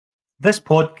This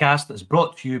podcast is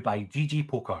brought to you by GG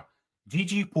Poker.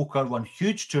 GG Poker won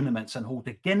huge tournaments and hold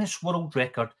the Guinness World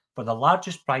Record for the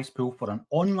largest prize pool for an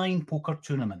online poker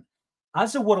tournament.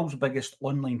 As the world's biggest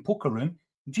online poker room,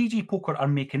 GG Poker are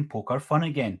making poker fun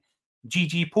again.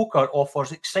 GG Poker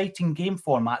offers exciting game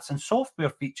formats and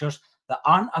software features that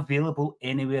aren't available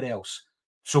anywhere else.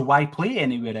 So why play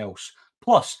anywhere else?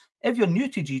 Plus, if you're new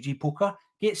to GG Poker,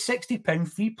 get £60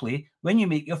 free play when you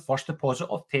make your first deposit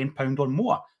of £10 or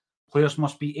more. Players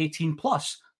must be 18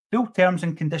 plus. Full terms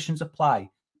and conditions apply.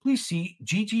 Please see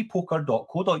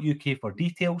ggpoker.co.uk for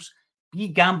details.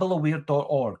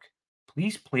 BeGambleAware.org.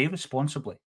 Please play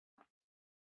responsibly.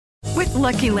 With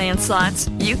Lucky Land Slots,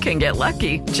 you can get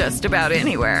lucky just about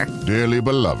anywhere. Dearly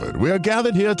beloved, we are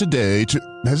gathered here today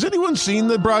to... Has anyone seen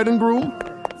the bride and groom?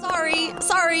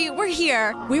 Sorry, we're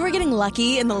here. We were getting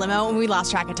lucky in the limo and we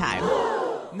lost track of time.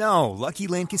 No, Lucky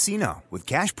Land Casino, with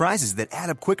cash prizes that add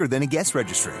up quicker than a guest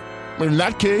registry. In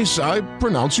that case, I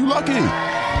pronounce you lucky.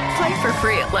 Play for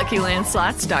free at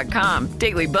LuckyLandSlots.com.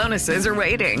 Daily bonuses are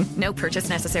waiting. No purchase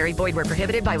necessary. Void where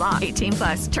prohibited by law. 18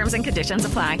 plus. Terms and conditions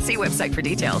apply. See website for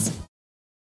details.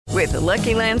 With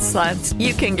Lucky Land Slots,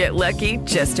 you can get lucky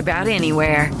just about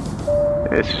anywhere.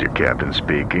 This is your captain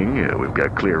speaking. We've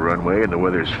got clear runway and the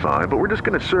weather's fine, but we're just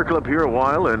going to circle up here a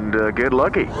while and get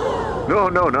lucky. No,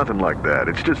 nothing like that.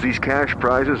 It's just these cash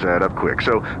prizes add up quick.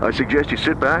 So I suggest you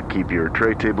sit back, keep your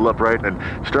tray table upright, and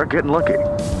start getting lucky.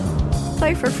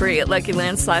 Play for free at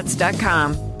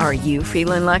LuckyLandSlots.com. Are you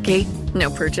feeling lucky?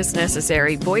 No purchase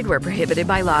necessary. Void where prohibited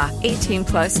by law. 18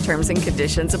 plus terms and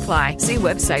conditions apply. See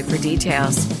website for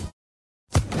details.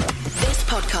 This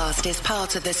podcast is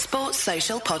part of the Sports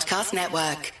Social Podcast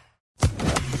Network.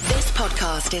 This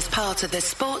podcast is part of the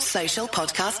Sports Social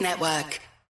Podcast Network.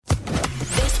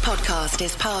 This podcast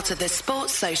is part of the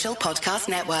Sports Social Podcast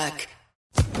Network.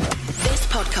 This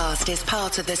podcast is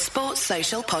part of the Sports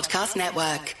Social Podcast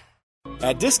Network.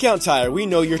 At Discount Tire, we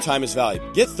know your time is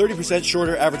valuable. Get 30%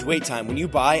 shorter average wait time when you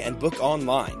buy and book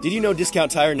online. Did you know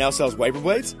Discount Tire now sells wiper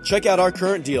blades? Check out our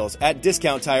current deals at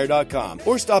DiscountTire.com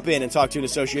or stop in and talk to an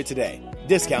associate today.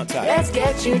 Discount Tire. Let's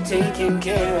get you taken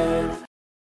care of.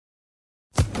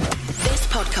 This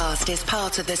podcast is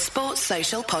part of the Sports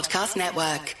Social Podcast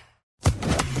Network.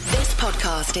 This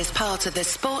podcast is part of the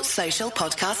Sports Social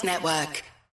Podcast Network.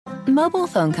 Mobile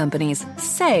phone companies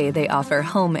say they offer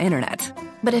home internet.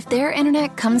 But if their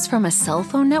internet comes from a cell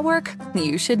phone network,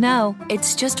 you should know.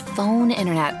 It's just phone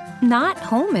internet, not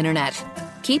home internet.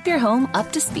 Keep your home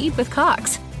up to speed with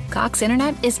Cox. Cox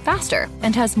internet is faster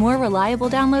and has more reliable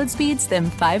download speeds than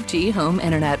 5G home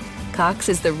internet. Cox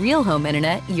is the real home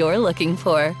internet you're looking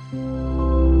for.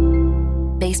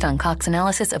 Based on Cox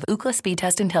analysis of Ookla speed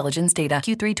test intelligence data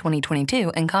Q3 2022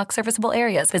 and Cox serviceable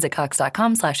areas, visit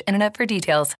cox.com/internet for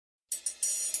details.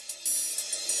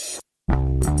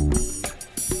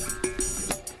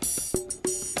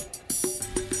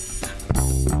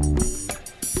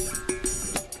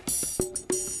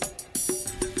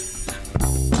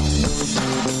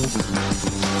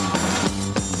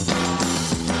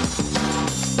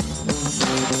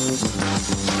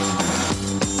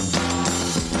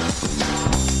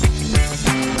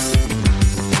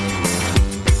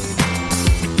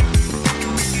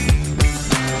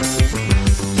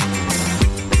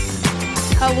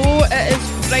 Hello, it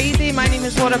is Friday. My name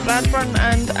is Laura Bradburn,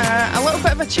 and a little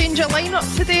bit of a change of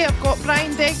lineup today. I've got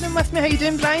Brian Degnan with me. How you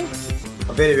doing, Brian?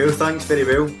 I'm very well, thanks. Very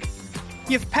well.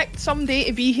 You've picked some day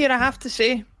to be here, I have to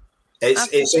say.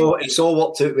 It's all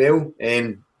worked out well.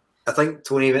 I think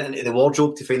Tony went into the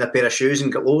wardrobe to find a pair of shoes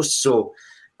and got lost, so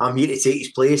I'm here to take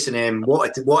his place. And what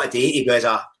a day to be as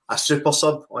a super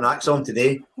sub on Axon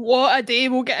today. What a day.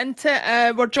 We'll get into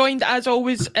it. We're joined as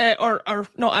always, or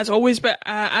not as always, but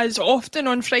as often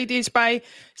on Fridays by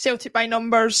Celtic by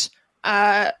Numbers,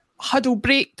 Huddle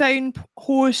Breakdown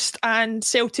host and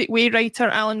Celtic Way writer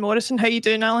Alan Morrison. How you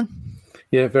doing, Alan?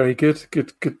 Yeah, very good.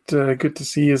 Good to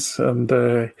see you, and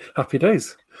happy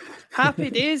days. Happy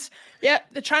days. Yeah,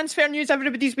 the transfer news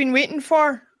everybody's been waiting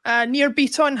for. Nir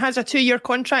Beaton has a 2-year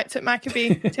contract at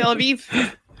Maccabi Tel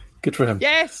Aviv. Good for him.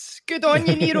 Yes, good on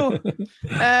you, Nero.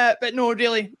 But no,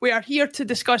 really, we are here to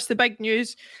discuss the big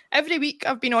news. Every week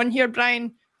I've been on here,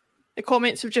 Brian, the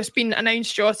comments have just been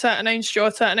announced Jota.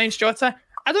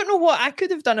 I don't know what I could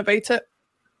have done about it,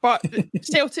 but the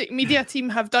Celtic media team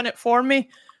have done it for me.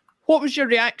 What was your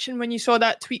reaction when you saw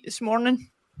that tweet this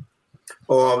morning?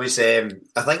 Oh, I was. I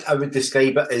think I would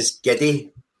describe it as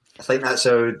giddy. I think that's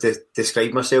how I would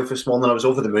describe myself this morning. I was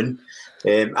over the moon.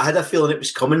 I had a feeling it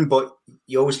was coming, but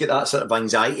you always get that sort of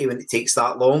anxiety when it takes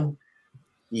that long.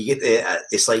 you get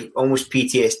it's like almost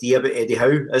PTSD about Eddie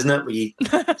Howe, isn't it? Where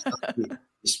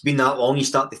it's been that long, you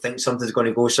start to think something's going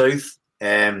to go south.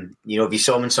 If you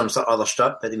saw him in some sort of other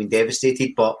strip, I'd have been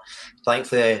devastated. But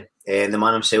thankfully, the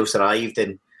man himself arrived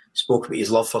and spoke about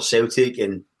his love for Celtic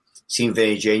and seemed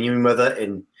very genuine with it.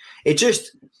 And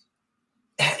it's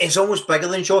almost bigger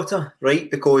than Jota, right?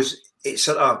 Because it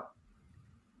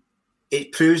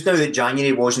proves now that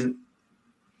January wasn't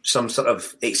some sort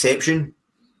of exception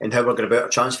in how we're going about our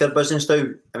transfer business now.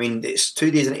 I mean, it's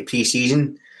 2 days into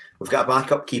pre-season. We've got a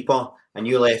backup keeper, a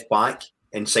new left back,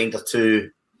 and signed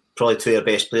probably two of our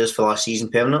best players for last season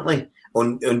permanently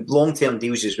on long-term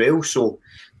deals as well. So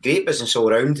great business all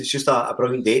round. It's just a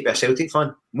brilliant day to be a Celtic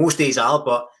fan. Most days are,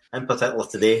 but in particular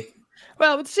today.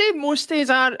 Well, I would say most days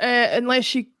are,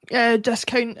 unless you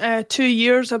discount 2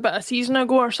 years, about a season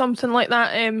ago or something like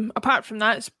that. Apart from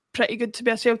that, it's pretty good to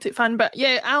be a Celtic fan. But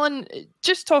yeah, Alan,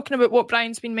 just talking about what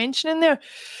Brian's been mentioning there,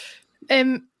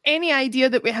 any idea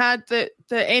that we had that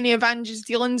any of Ange's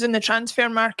dealings in the transfer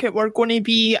market were going to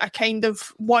be a kind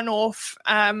of one-off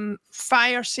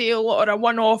fire sale or a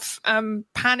one-off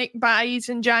panic buys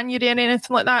in January or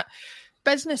anything like that?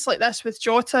 Business like this with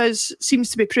Jota seems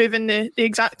to be proving the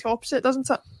exact opposite, doesn't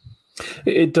it?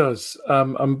 It does.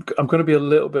 I'm going to be a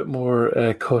little bit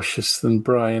more cautious than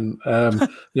Brian.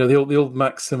 The old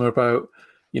maxim about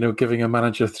giving a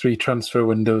manager 3 transfer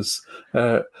windows.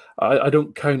 I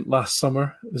don't count last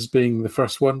summer as being the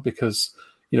first one because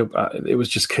it was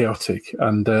just chaotic.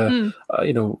 And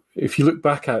if you look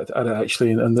back at it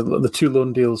actually, and the 2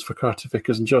 loan deals for Carter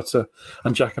Vickers and Jota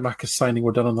and Giakoumakis signing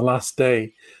were done on the last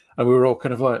day. And we were all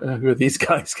kind of like, who are these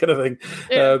guys, kind of thing.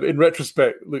 Yeah. In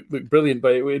retrospect, look brilliant.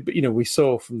 But we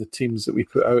saw from the teams that we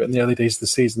put out in the early days of the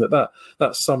season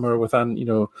that summer with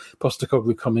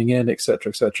Postecoglou coming in,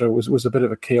 etc., was a bit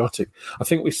of a chaotic. I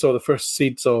think we saw the first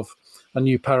seeds of a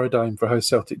new paradigm for how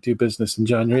Celtic do business in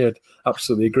January. I'd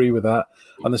absolutely agree with that.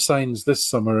 And the signs this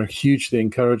summer are hugely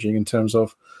encouraging in terms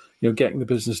of getting the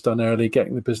business done early,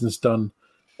 getting the business done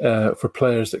for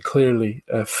players that clearly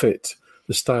fit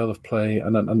the style of play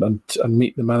and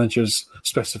meet the manager's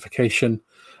specification,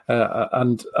 but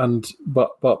I'm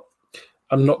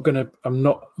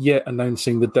not yet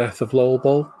announcing the death of Lowell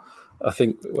Ball. I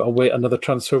think I'll wait another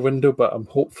transfer window, but I'm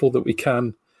hopeful that we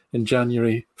can in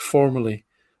January formally,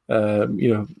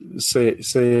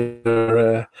 say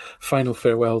our final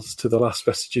farewells to the last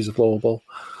vestiges of Lowell Ball.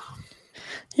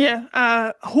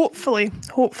 Yeah, hopefully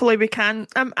we can.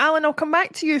 Alan, I'll come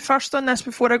back to you first on this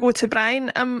before I go to Brian.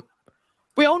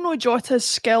 We all know Jota's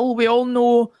skill. We all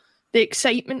know the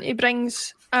excitement he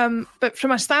brings. But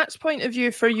from a stats point of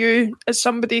view for you, as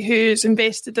somebody who's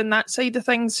invested in that side of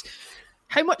things,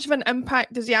 how much of an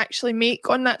impact does he actually make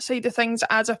on that side of things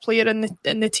as a player in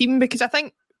the team? Because I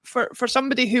think for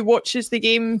somebody who watches the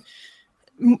game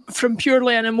from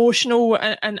purely an emotional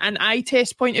and eye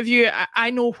test point of view,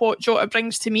 I know what Jota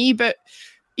brings to me, but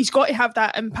he's got to have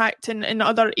that impact in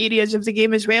other areas of the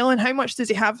game as well. And how much does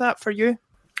he have that for you?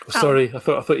 Sorry, I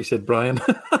thought you said Brian.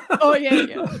 Oh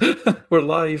yeah. We're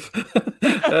live.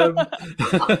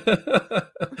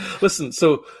 Listen,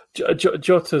 so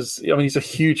Jota's. I mean, he's a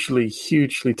hugely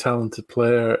talented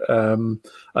player, and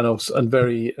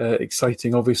very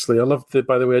exciting. Obviously, I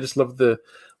just love the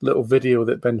little video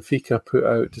that Benfica put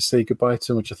out to say goodbye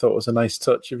to him, which I thought was a nice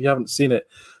touch. If you haven't seen it,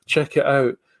 check it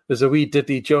out. There's a wee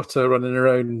Diddy Jota running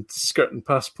around, skirting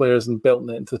past players and belting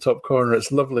it into the top corner. It's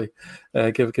lovely.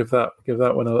 Give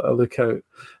that one a look out.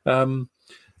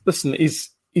 Listen,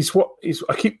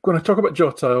 when I talk about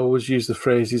Jota, I always use the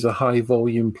phrase he's a high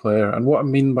volume player, and what I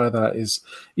mean by that is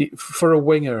for a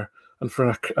winger and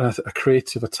for a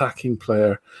creative attacking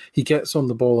player, he gets on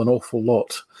the ball an awful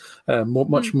lot,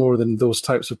 much more than those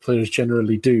types of players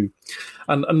generally do.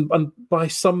 And by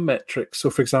some metrics,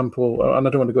 so for example, and I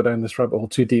don't want to go down this rabbit hole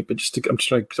too deep, but I'm just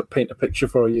trying to paint a picture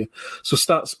for you. So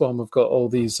StatsBomb have got all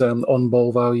these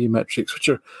on-ball value metrics, which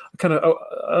are kind of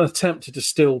an attempt to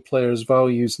distill players'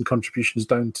 values and contributions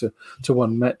down to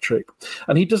one metric.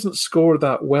 And he doesn't score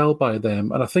that well by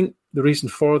them. And I think the reason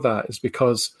for that is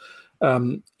because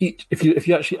if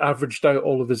you actually averaged out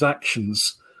all of his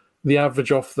actions, the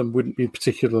average off them wouldn't be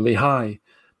particularly high.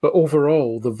 But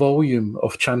overall, the volume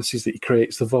of chances that he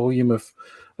creates, the volume of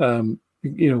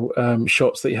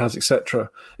shots that he has, etc.,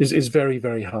 is very,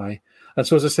 very high. And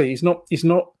so, as I say, he's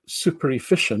not super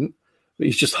efficient, but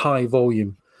he's just high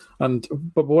volume.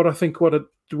 But where I think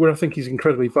he's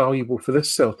incredibly valuable for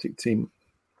this Celtic team,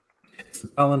 the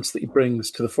balance that he brings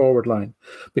to the forward line,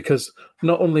 because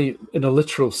not only in a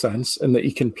literal sense, in that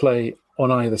he can play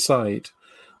on either side,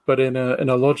 but in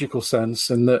a logical sense,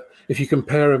 in that if you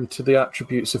compare him to the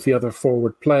attributes of the other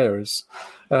forward players,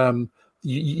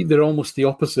 they're almost the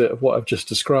opposite of what I've just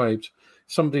described.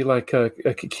 Somebody like a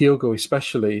Kyogo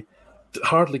especially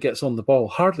hardly gets on the ball,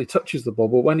 hardly touches the ball,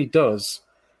 but when he does,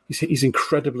 he's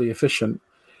incredibly efficient.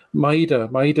 Many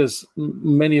of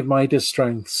Maeda's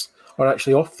strengths are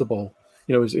actually off the ball.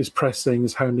 His pressing,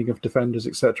 his hounding of defenders,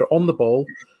 etc. On the ball,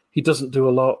 he doesn't do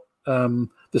a lot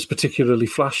that's particularly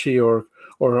flashy or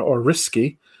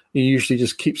risky. He usually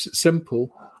just keeps it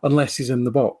simple unless he's in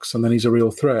the box, and then he's a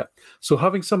real threat. So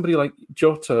having somebody like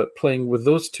Jota playing with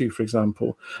those two, for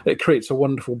example, it creates a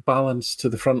wonderful balance to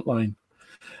the front line.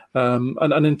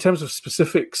 And in terms of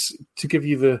specifics, to give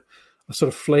you a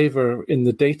sort of flavour in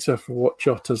the data for what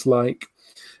Jota's like,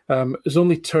 there's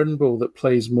only Turnbull that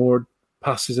plays more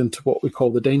passes into what we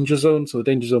call the danger zone. So the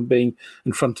danger zone being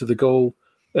in front of the goal,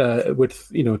 with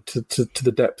to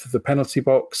the depth of the penalty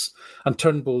box. And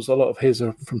Turnbull's, a lot of his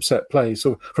are from set play.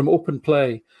 So from open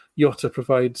play, Jota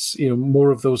provides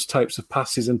more of those types of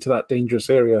passes into that dangerous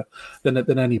area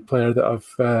than any player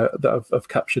that I've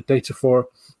captured data for.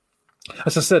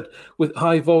 As I said, with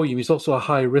high volume, he's also a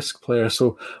high risk player.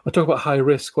 So I talk about high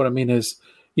risk. What I mean is,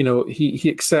 he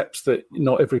accepts that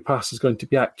not every pass is going to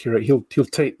be accurate. He'll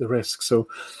take the risk. So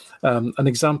an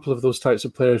example of those types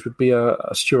of players would be a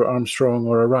Stuart Armstrong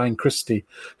or a Ryan Christie,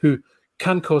 who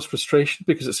can cause frustration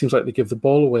because it seems like they give the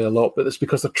ball away a lot, but it's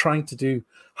because they're trying to do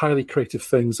highly creative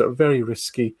things that are very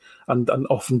risky and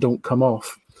often don't come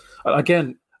off. And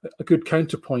again, a good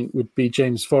counterpoint would be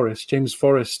James Forrest. James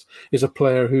Forrest is a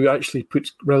player who actually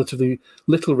puts relatively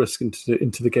little risk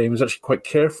into the game, is actually quite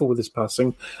careful with his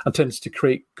passing and tends to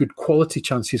create good quality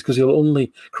chances because he'll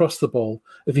only cross the ball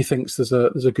if he thinks there's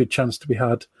a good chance to be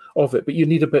had of it. But you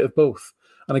need a bit of both.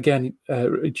 And again,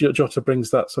 Jota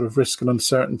brings that sort of risk and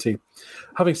uncertainty.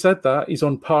 Having said that, he's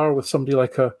on par with somebody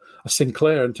like a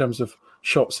Sinclair in terms of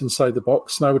shots inside the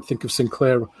box. And I would think of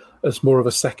Sinclair as more of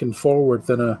a second forward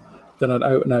than an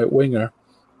out-and-out winger.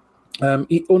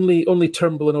 Only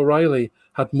Turnbull and O'Reilly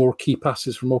had more key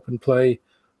passes from open play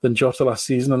than Jota last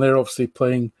season, and they're obviously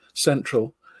playing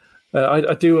central.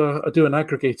 I do an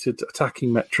aggregated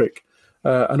attacking metric,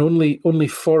 and only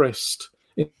Forrest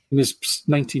in his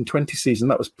 1920 season,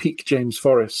 that was peak James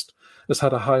Forrest, has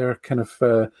had a higher kind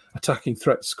of attacking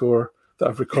threat score that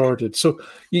I've recorded. So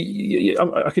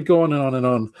I could go on and on and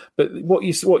on. But what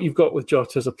you've got with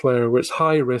Jota as a player, where it's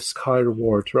high risk, high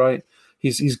reward, right?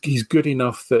 He's good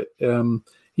enough that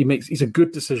he's a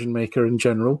good decision maker in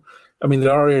general. I mean,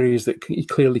 there are areas that he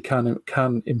clearly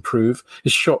can improve.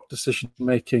 His shot decision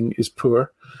making is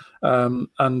poor,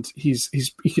 and he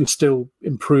can still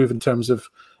improve in terms of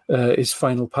his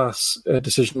final pass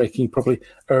decision making. Probably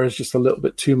errs just a little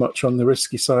bit too much on the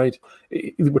risky side.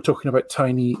 We're talking about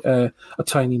tiny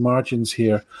margins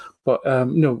here, but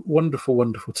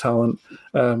wonderful talent.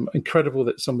 Incredible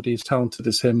that somebody as talented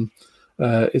as him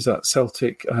is at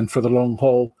Celtic and for the long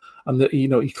haul, and that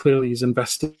he clearly is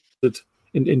invested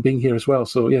in being here as well.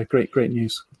 So yeah, great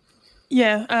news.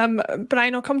 Yeah,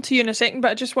 Brian, I'll come to you in a second,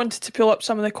 but I just wanted to pull up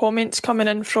some of the comments coming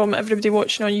in from everybody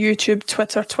watching on YouTube,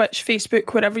 Twitter, Twitch,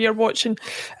 Facebook, wherever you're watching.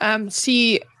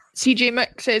 CJ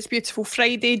Mick says, beautiful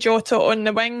Friday, Jota on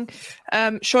the wing.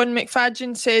 Sean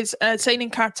McFadgen says, signing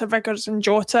Carter Vickers and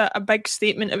Jota, a big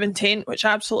statement of intent, which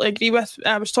I absolutely agree with.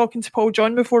 I was talking to Paul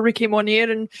John before we came on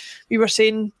air, and we were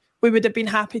saying we would have been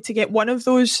happy to get one of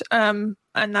those, and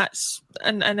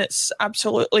it's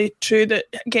absolutely true that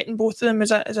getting both of them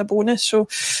is a bonus. So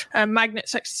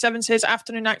Magnet67 says,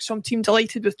 afternoon Axom team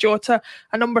delighted with Jota,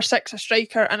 a number 6, a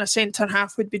striker and a centre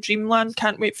half would be dreamland,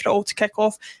 can't wait for it all to kick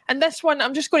off. And this one,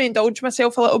 I'm just going to indulge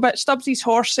myself a little bit. Stubbsy's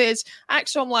Horse says,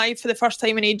 Axom live for the first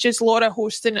time in ages, Laura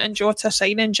hosting and Jota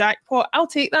signing, jackpot. I'll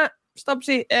take that,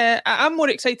 Stubbsy. I'm more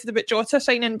excited about Jota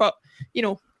signing, but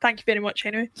thank you very much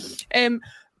anyway.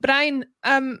 Brian,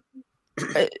 Alan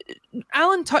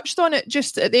touched on it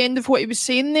just at the end of what he was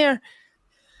saying there.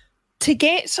 To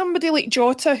get somebody like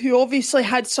Jota, who obviously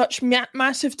had such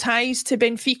massive ties to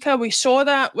Benfica, we saw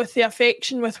that with the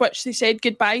affection with which they said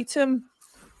goodbye to him.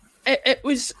 It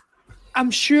was,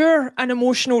 I'm sure, an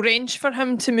emotional wrench for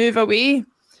him to move away.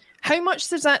 How much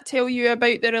does that tell you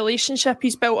about the relationship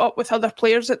he's built up with other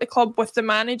players at the club, with the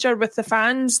manager, with the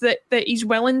fans, that he's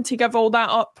willing to give all that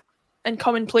up and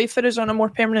come and play for us on a more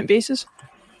permanent basis?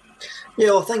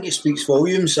 Yeah, I think it speaks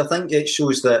volumes. I think it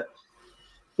shows that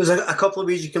there's a couple of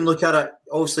ways you can look at it.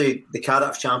 Obviously, the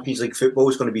Cardiff Champions League football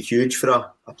is going to be huge for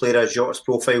a player of Jota's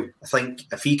profile. I think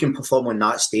if he can perform on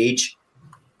that stage,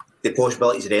 the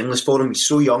possibilities are endless for him. He's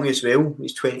so young as well.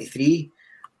 He's 23.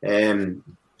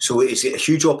 So it's a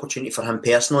huge opportunity for him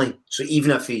personally. So even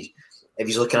if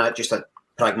he's looking at it just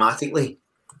pragmatically,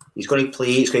 he's going to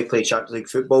play Champions League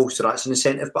football, so that's an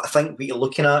incentive. But I think what you're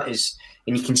looking at is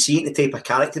and you can see it in the type of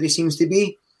character he seems to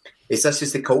be. This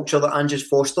is the culture that Ange's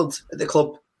fostered at the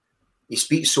club. He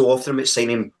speaks so often about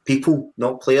signing people,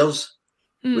 not players,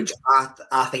 which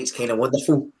I think is kind of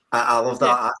wonderful. I love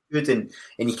that attitude,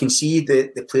 and you can see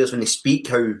the players when they speak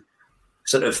how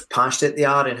sort of passionate they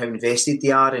are and how invested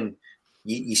they are, and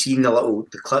you see in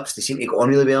the clips they seem to get on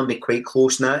really well and be quite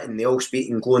close knit, and they all speak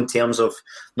in glowing terms of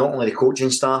not only the coaching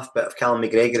staff but of Callum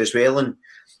McGregor as well. And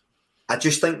I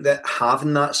just think that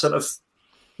having that sort of,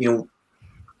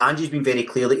 Ange's been very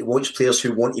clear that he wants players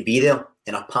who want to be there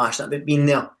and are passionate about being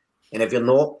there. And if you're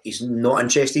not, he's not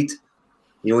interested.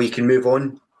 You can move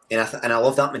on. And I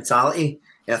love that mentality.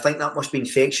 And I think that must be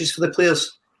infectious for the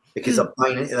players because they're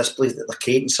buying into this place that they're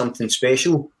creating something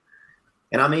special.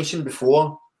 And I mentioned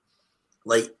before,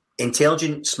 like,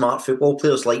 intelligent, smart football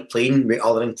players like playing with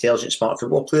other intelligent, smart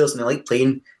football players, and they like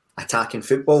playing attacking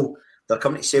football. They're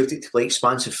coming to Celtic to play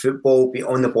expansive football, be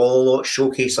on the ball a lot,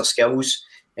 showcase their skills,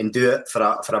 and do it for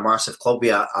a massive club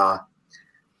with a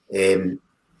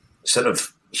sort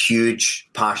of huge,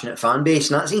 passionate fan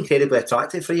base. And that's incredibly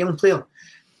attractive for a young player.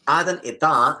 Add into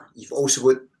that, you've also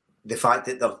got the fact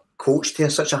that they're coached to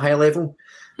such a high level.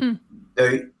 Now,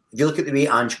 if you look at the way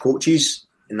Ange coaches,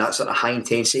 and that sort of high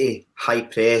intensity, high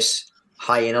press,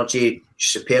 high energy,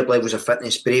 superb levels of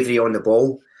fitness, bravery on the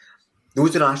ball,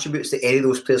 those are attributes that any of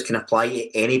those players can apply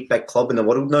to any big club in the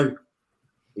world now. If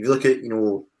you look at,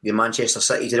 the Manchester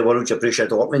Cities of the world, your Borussia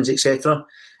Dortmunds, etc.,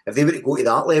 if they were to go to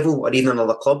that level or even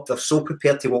another club, they're so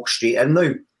prepared to walk straight in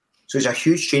now. So it's a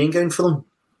huge training ground for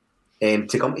them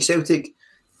to come to Celtic.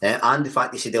 And the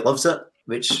fact they say they loves it,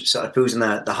 which sort of pulls in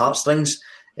the heartstrings,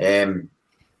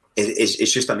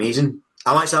 it's just amazing.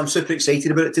 I'm super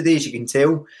excited about it today, as you can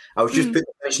tell. I was just putting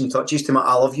the finishing touches to my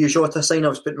I love you JOTA sign. I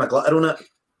was putting my glitter on it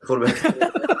before we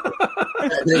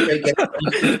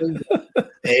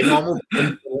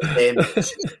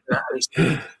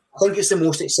I think it's the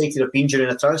most excited I've been during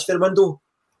a transfer window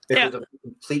because of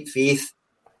complete faith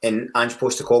in Ange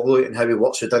Postecoglou and how he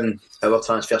works within our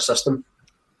transfer system.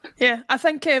 Yeah, I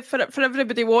think for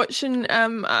everybody watching,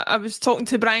 I was talking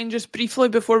to Brian just briefly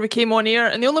before we came on air,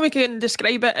 and the only way I can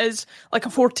describe it is like a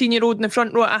 14-year-old in the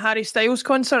front row at a Harry Styles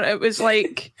concert. It was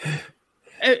like,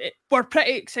 we're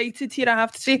pretty excited here, I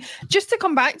have to say. Just to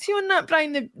come back to you on that,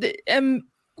 Brian,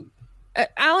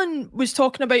 Alan was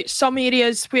talking about some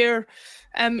areas where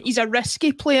he's a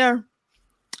risky player.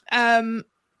 But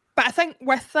I think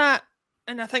with that,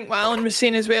 and I think what Alan was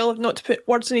saying as well, not to put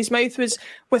words in his mouth, was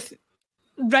with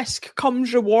risk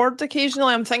comes reward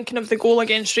occasionally. I'm thinking of the goal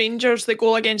against Rangers, the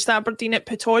goal against Aberdeen at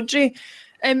Pittodrie.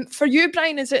 For you,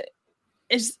 Brian, is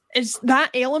that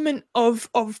element of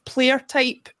player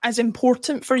type as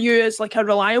important for you as like a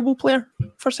reliable player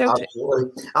for Celtic?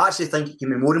 Absolutely. I actually think it can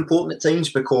be more important at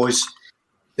times because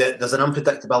there's an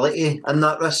unpredictability in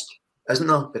that risk, isn't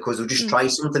there? Because they'll just try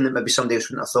something that maybe somebody else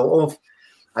wouldn't have thought of.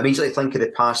 I immediately think of the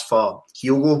pass for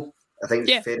Kyogo. I think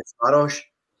it's Ferencváros. Varos.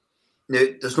 Now,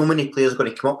 there's no many players going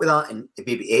to come up with that and to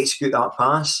be able to execute that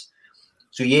pass.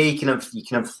 So yeah, you can have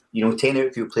 10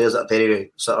 outfield players that are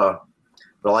very sort of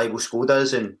reliable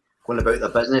Skodas and going about their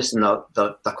business and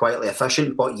they're quietly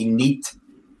efficient, but you need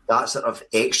that sort of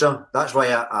extra. That's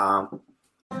why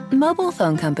Mobile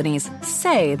phone companies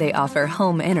say they offer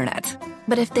home internet.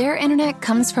 But if their internet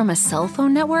comes from a cell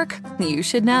phone network, you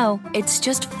should know. It's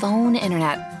just phone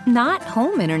internet, not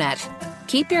home internet.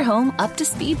 Keep your home up to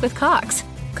speed with Cox.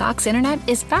 Cox Internet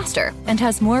is faster and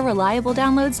has more reliable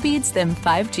download speeds than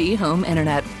 5G home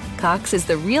internet. Cox is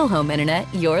the real home internet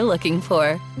you're looking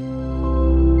for.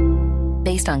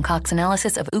 Based on Cox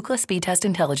analysis of Ookla speed test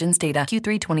intelligence data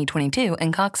Q3 2022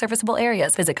 and Cox serviceable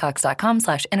areas, visit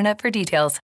cox.com/internet for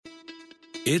details.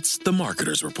 It's the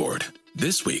Marketer's Report.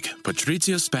 This week,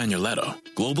 Patrizia Spagnoletto,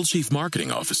 Global Chief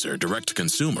Marketing Officer,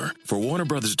 Direct-to-Consumer for Warner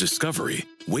Brothers Discovery,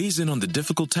 weighs in on the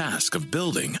difficult task of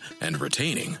building and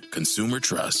retaining consumer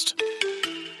trust.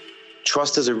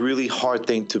 Trust is a really hard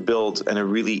thing to build and a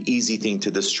really easy thing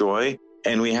to destroy,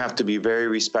 and we have to be very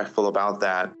respectful about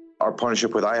that. Our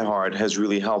partnership with iHeart has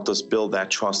really helped us build that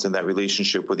trust and that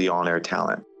relationship with the on-air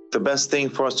talent. The best thing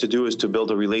for us to do is to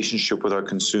build a relationship with our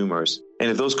consumers. And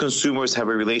if those consumers have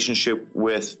a relationship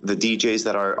with the DJs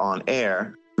that are on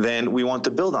air, then we want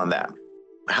to build on that.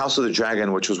 House of the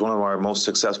Dragon, which was one of our most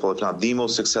successful, if not the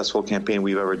most successful campaign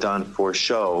we've ever done for a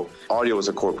show, audio was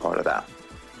a core part of that.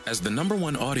 As the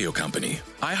 #1 audio company,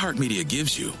 iHeartMedia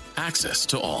gives you access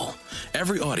to all.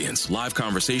 Every audience, live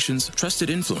conversations, trusted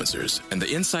influencers, and the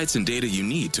insights and data you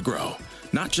need to grow.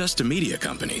 Not just a media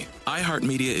company,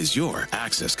 iHeartMedia is your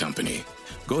access company.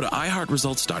 Go to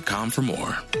iHeartResults.com for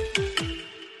more.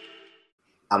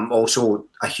 I'm also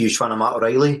a huge fan of Matt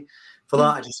O'Reilly for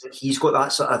that. I just think he's got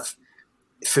that sort of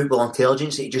football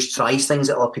intelligence that he just tries things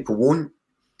that other people won't.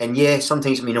 And yeah,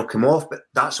 sometimes it may not come off, but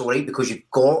that's all right because you've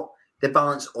got the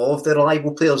balance of the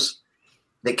reliable players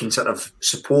that can sort of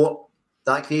support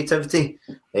that creativity.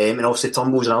 And obviously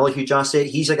Turnbull's another huge asset.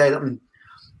 He's a guy that I'm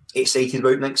excited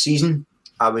about next season.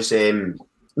 I was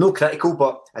no critical,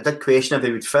 but I did question if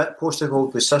he would fit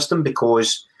Postecoglou's system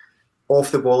because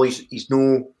off the ball he's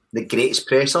no the greatest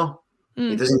presser.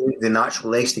 He doesn't have the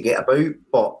natural legs to get about.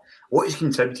 But what he's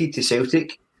contributed to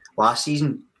Celtic last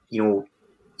season, even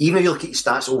if you look at his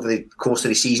stats over the course of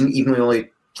the season, even though he only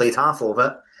played half of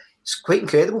it, it's quite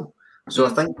incredible. So I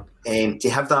think to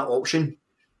have that option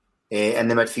in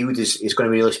the midfield is going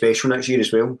to be really special next year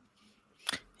as well.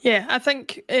 Yeah, I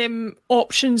think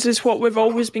options is what we've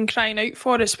always been crying out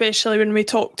for, especially when we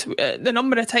talked the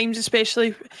number of times,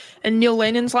 especially in Neil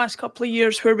Lennon's last couple of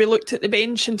years, where we looked at the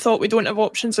bench and thought we don't have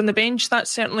options on the bench. That's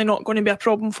certainly not going to be a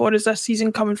problem for us this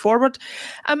season coming forward.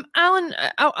 Alan,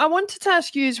 I wanted to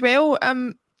ask you as well.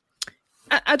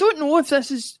 I don't know if this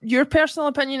is your personal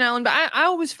opinion, Alan, but I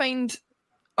always find,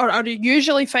 or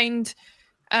usually find,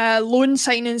 loan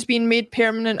signings being made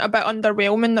permanent a bit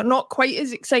underwhelming. They're not quite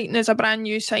as exciting as a brand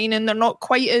new signing. They're not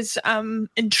quite as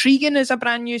intriguing as a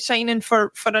brand new signing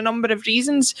for a number of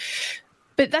reasons.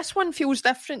 But this one feels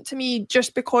different to me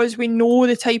just because we know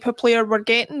the type of player we're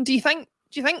getting. Do you think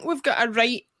we've got a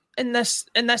right in this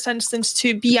instance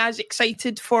to be as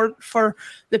excited for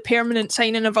the permanent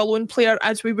signing of a loan player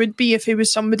as we would be if he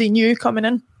was somebody new coming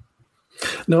in?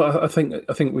 No, I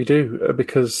think we do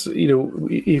because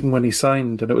even when he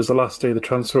signed and it was the last day of the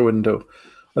transfer window,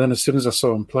 and then as soon as I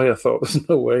saw him play, I thought there's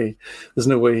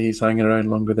no way he's hanging around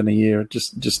longer than a year.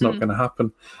 Just not going to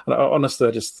happen. And honestly,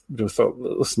 I just thought,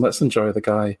 listen, let's enjoy the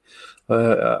guy,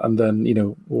 and then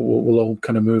we'll all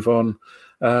kind of move on.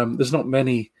 There's not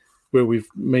many where we've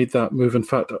made that move. In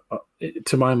fact,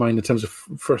 to my mind, in terms of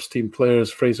first team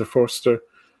players, Fraser Forster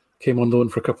came on loan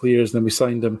for a couple of years and then we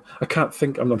signed him. I can't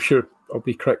think, I'm sure I'll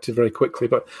be corrected very quickly,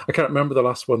 but I can't remember the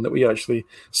last one that we actually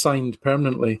signed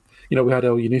permanently. We had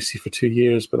El Yunusi for 2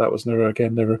 years, but that was never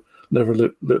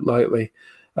looked lightly.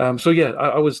 So yeah,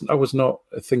 I was not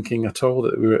thinking at all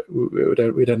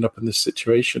that we'd end up in this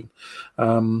situation.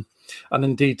 And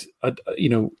indeed,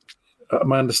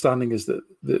 my understanding is that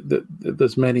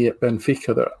there's many at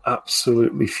Benfica that are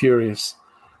absolutely furious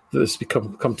that this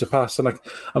come to pass. And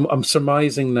I'm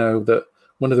surmising now that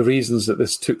one of the reasons that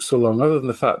this took so long, other than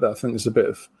the fact that I think there's a bit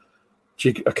of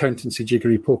accountancy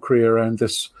jiggery-pokery around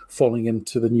this falling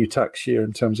into the new tax year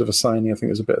in terms of a signing, I think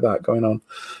there's a bit of that going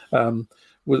on,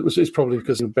 it's probably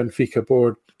because the Benfica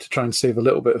board, to try and save a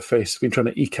little bit of face, have been trying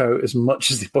to eke out as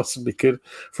much as they possibly could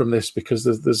from this because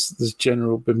there's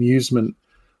general bemusement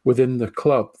within the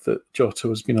club that Jota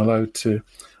has been allowed to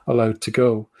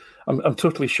go. I'm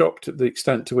totally shocked at the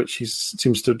extent to which he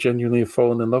seems to genuinely have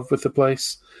fallen in love with the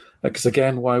place. Because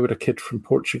again, why would a kid from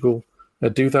Portugal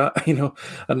do that?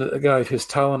 And a guy of his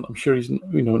talent, I'm sure he's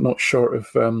not short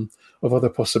of other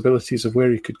possibilities of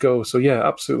where he could go. So yeah,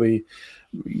 absolutely.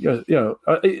 The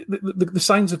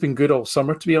signs have been good all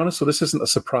summer, to be honest. So this isn't a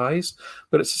surprise,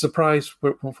 but it's a surprise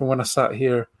from when I sat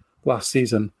here last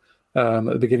season. At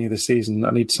the beginning of the season,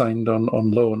 and he'd signed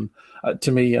on loan to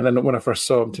me. And then when I first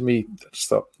saw him, to me, I just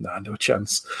thought, no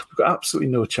chance. We've got absolutely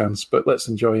no chance, but let's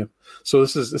enjoy him. So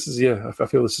this is yeah, I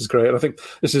feel this is great. And I think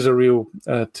this is a real,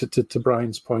 to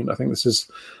Brian's point, I think this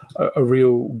is a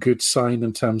real good sign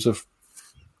in terms of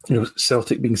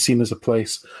Celtic being seen as a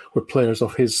place where players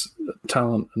of his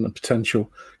talent and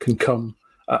potential can come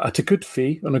at a good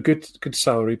fee on a good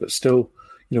salary, but still,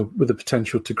 with the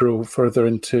potential to grow further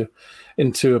into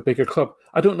a bigger club.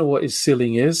 I don't know what his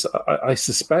ceiling is. I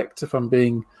suspect, if I'm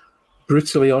being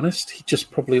brutally honest, he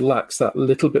just probably lacks that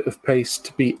little bit of pace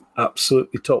to be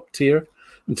absolutely top tier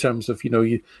in terms of,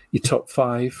 you top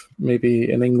five, maybe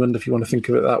in England, if you want to think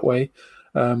of it that way.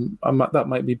 That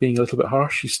might be being a little bit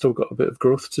harsh. He's still got a bit of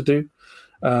growth to do.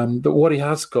 But what he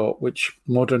has got, which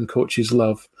modern coaches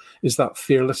love, is that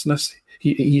fearlessness.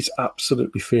 He's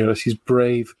absolutely fearless. He's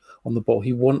brave on the ball.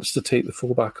 He wants to take the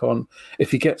fullback on. If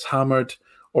he gets hammered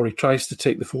or he tries to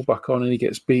take the fullback on and he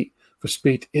gets beat for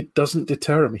speed, it doesn't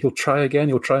deter him. He'll try again.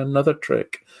 He'll try another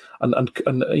trick. And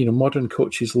modern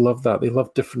coaches love that. They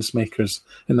love difference makers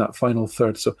in that final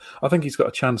third. So I think he's got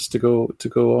a chance to go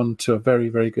on to a very,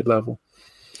 very good level.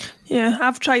 Yeah,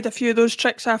 I've tried a few of those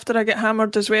tricks after I get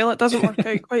hammered as well. It doesn't work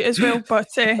out quite as well,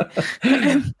 but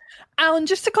Alan,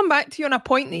 just to come back to you on a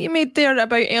point that you made there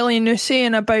about El Yunusi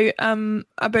and about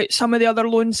some of the other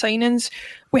loan signings,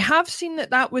 we have seen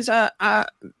that was a I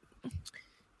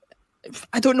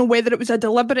don't know whether it was a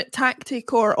deliberate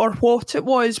tactic or what it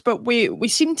was, but we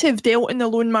seem to have dealt in the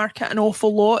loan market an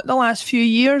awful lot the last few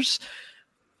years.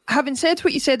 having said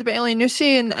what you said about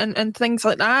Elyounoussi and things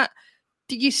like that,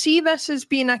 do you see this as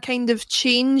being a kind of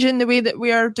change in the way that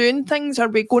we are doing things? Are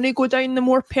we going to go down the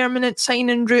more permanent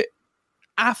signing route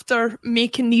after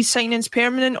making these signings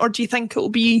permanent, or do you think it'll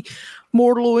be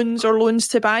more loans or loans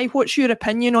to buy? What's your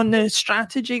opinion on the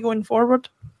strategy going forward?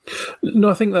 No,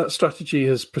 I think that strategy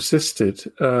has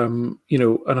persisted, and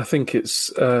I think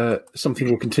it's something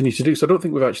we'll continue to do. So I don't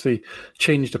think we've actually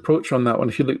changed approach on that one.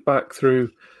 If you look back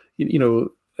through, people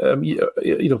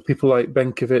like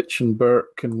Benkovic and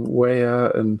Burke and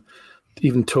Weah and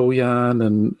even Tojan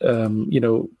and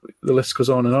the list goes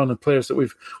on, and players that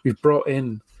we've brought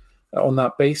in on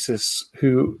that basis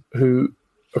who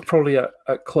are probably at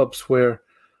clubs where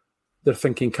they're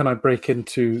thinking, can I break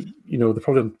into, they're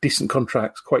probably on decent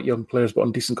contracts, quite young players, but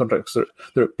on decent contracts.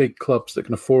 They're at big clubs that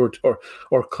can afford,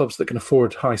 or clubs that can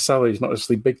afford high salaries, not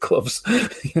necessarily big clubs,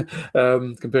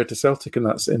 compared to Celtic in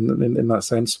that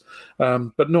sense.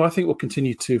 But no, I think we'll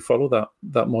continue to follow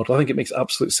that model. I think it makes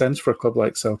absolute sense for a club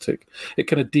like Celtic. It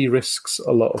kind of de-risks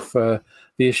a lot of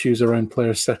the issues around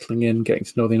players settling in, getting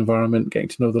to know the environment, getting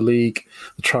to know the league,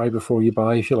 the try before you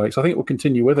buy, if you like. So I think we'll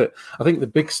continue with it. I think the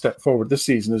big step forward this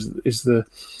season is the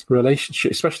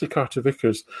relationship, especially Carter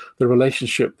Vickers, the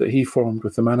relationship that he formed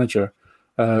with the manager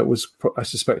was, I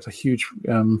suspect, a huge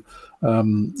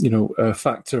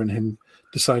factor in him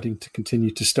deciding to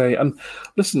continue to stay. And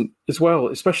listen, as well,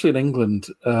 especially in England,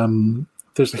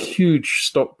 there's a huge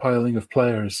stockpiling of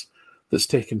players that's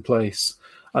taken place.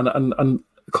 And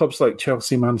clubs like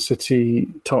Chelsea, Man City,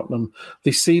 Tottenham,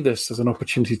 they see this as an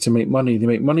opportunity to make money. They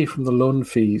make money from the loan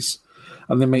fees,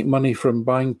 and they make money from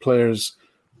buying players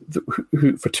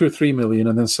who for 2 or 3 million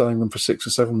and then selling them for 6 or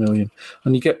 7 million.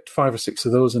 And you get 5 or 6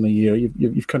 of those in a year.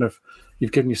 You've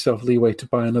given yourself leeway to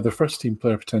buy another first team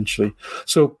player potentially.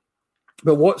 So,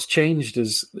 but what's changed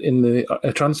is in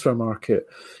the transfer market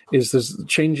is there's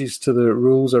changes to the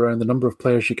rules around the number of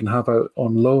players you can have out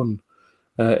on loan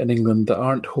in England that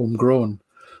aren't homegrown.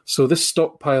 So this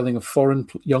stockpiling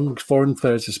of young foreign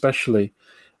players, especially,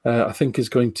 I think is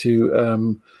going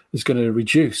to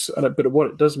reduce. But what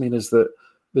it does mean is that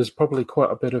there's probably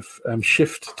quite a bit of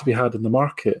shift to be had in the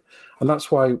market, and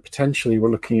that's why potentially we're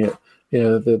looking at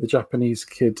the Japanese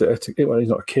kid. Well, he's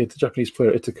not a kid. The Japanese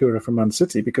player Itakura from Man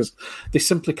City, because they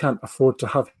simply can't afford to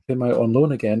have him out on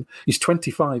loan again. He's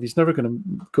 25. He's never going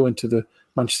to go into the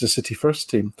Manchester City first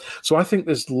team. So I think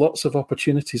there's lots of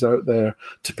opportunities out there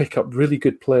to pick up really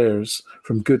good players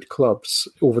from good clubs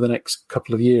over the next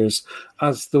couple of years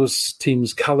as those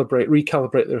teams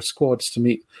recalibrate their squads to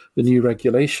meet the new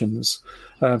regulations.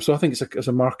 So I think as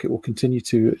a market we'll continue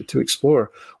to explore.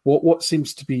 What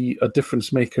seems to be a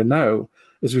difference maker now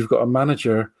is we've got a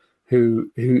manager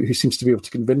who seems to be able to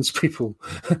convince people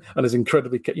and is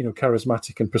incredibly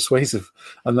charismatic and persuasive,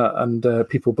 and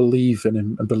people believe in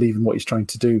him and believe in what he's trying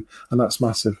to do, and that's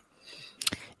massive.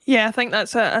 Yeah, I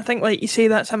think like you say,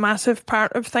 that's a massive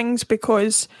part of things,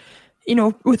 because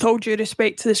with all due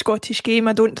respect to the Scottish game,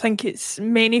 I don't think it's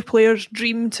many players'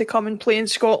 dream to come and play in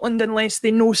Scotland unless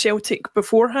they know Celtic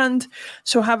beforehand.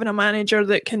 So having a manager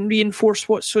that can reinforce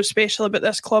what's so special about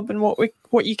this club and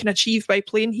what you can achieve by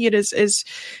playing here is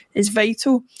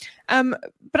vital.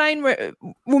 Brian,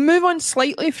 we'll move on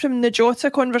slightly from the Jota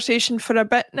conversation for a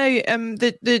bit now.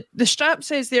 The strap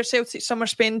says their Celtic summer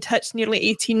spend hits nearly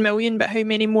 18 million, but how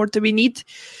many more do we need?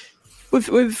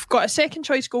 We've got a second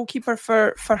choice goalkeeper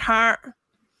for Hart.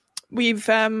 We've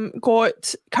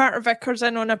got Carter Vickers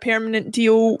in on a permanent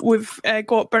deal. We've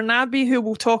got Bernabe, who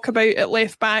we'll talk about at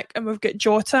left back, and we've got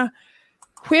Jota.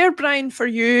 Where, Brian, for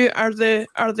you are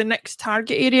the next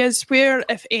target areas? Where,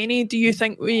 if any, do you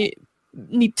think we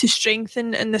need to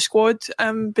strengthen in the squad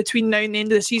between now and the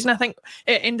end of the season? I think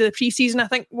end of the pre-season. I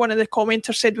think one of the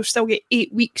commenters said we've still got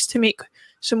 8 weeks to make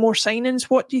some more signings.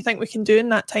 What do you think we can do in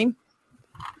that time?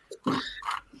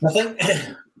 I think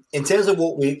in terms of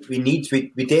what we need,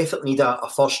 we definitely need a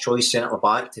first choice centre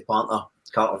back to partner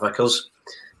Carter Vickers.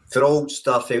 For all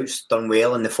Starfelt's done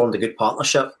well and they formed a good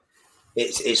partnership,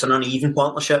 it's an uneven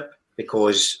partnership,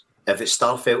 because if it's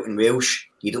Starfelt and Welsh,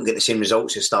 you don't get the same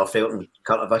results as Starfelt and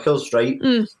Carter Vickers, right?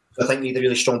 So I think we need a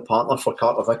really strong partner for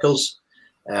Carter Vickers.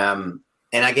 And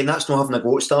again, that's not having a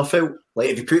go at Starfelt. Like,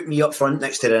 if you put me up front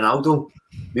next to Ronaldo,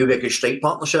 we'll be a good strike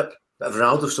partnership. But if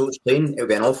Ronaldo starts playing, it'll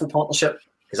be an awful partnership,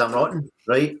 because I'm rotten,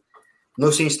 right? I'm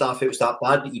not saying Starfelt's that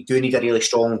bad, but you do need a really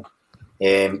strong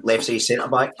left side centre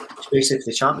back, especially for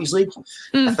the Champions League.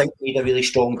 I think we need a really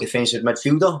strong defensive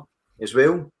midfielder as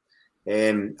well.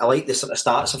 I like the sort of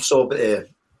stats I've saw about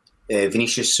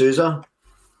Vinicius Souza.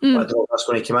 I don't know if that's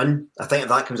going to come in. I think if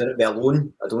that comes in, it'll be a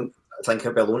loan. I think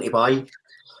it'll be a loan to buy.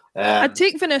 I'd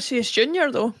take Vinicius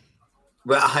Junior though.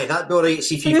 Well, aye, that'd be all right.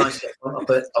 See if you fancy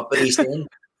up at East End.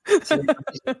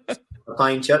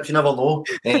 Pine Church, you never know.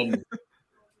 And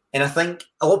I think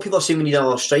a lot of people are saying we need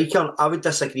another striker. I would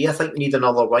disagree. I think we need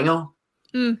another winger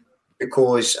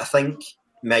because I think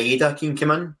Maeda can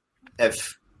come in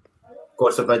if,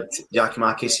 God forbid,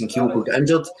 Giacomakis and Kyogo get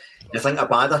injured. And I think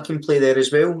Abada can play there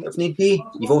as well if need be.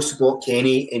 You've also got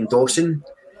Kenny and Dawson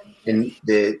in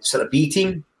the sort of B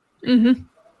team. Mm-hmm.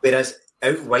 Whereas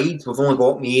out wide, we've only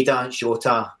got Maeda,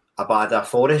 Jota, Abada,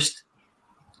 Forrest.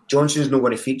 Johnson's not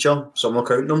going to feature, so I'm not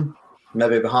counting him.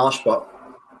 Maybe a bit harsh, but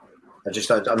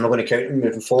I'm not going to count him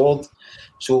moving forward.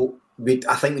 So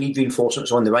I think we need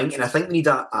reinforcements on the wing, and I think we need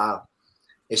a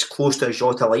as close to a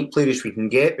Jota-like player as we can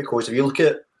get, because if you look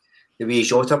at the way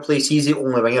Jota plays, he's the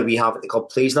only winger we have at the club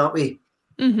plays that way.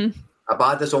 Mm-hmm.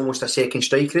 Abada's almost a second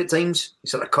striker at times. He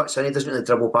sort of cuts in, he doesn't really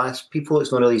dribble past people,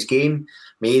 it's not really his game.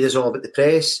 Maeda's all about the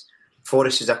press.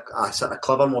 Forrest is a sort of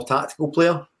clever, more tactical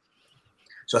player.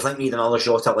 So I think we need another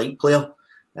Jota-like player,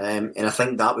 and I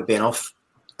think that would be enough.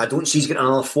 I don't see he's getting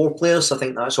another 4 players. I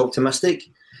think that's optimistic.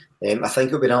 I think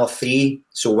it would be another 3.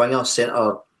 So winger,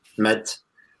 centre, mid,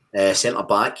 centre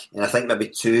back, and I think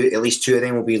maybe at least 2 of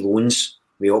them will be loans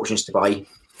with options to buy.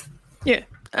 Yeah,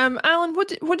 Alan,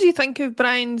 what do you think of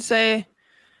Brian's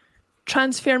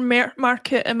transfer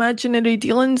market imaginary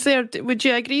dealings there? Would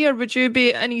you agree, or would you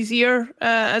be in his ear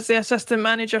as the assistant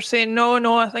manager saying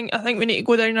no? I think we need to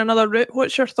go down another route.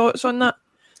 What's your thoughts on that?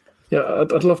 Yeah,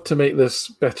 I'd love to make this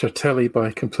better telly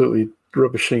by completely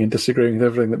rubbishing and disagreeing with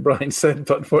everything that Brian said,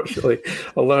 but unfortunately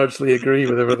I largely agree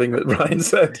with everything that Brian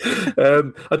said.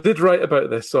 I did write about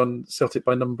this on Celtic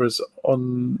by Numbers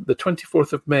on the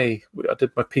 24th of May. I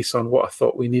did my piece on what I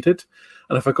thought we needed,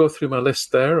 and if I go through my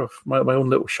list there of my own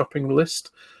little shopping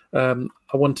list, I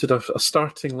wanted a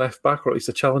starting left back, or at least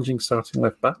a challenging starting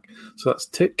left back, so that's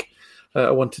tick.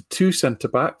 I wanted 2 centre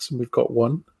backs, and we've got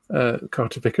 1.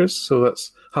 Carter Vickers, so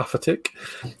that's half a tick.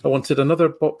 I wanted another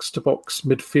box-to-box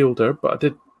midfielder, but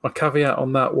my caveat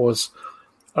on that was,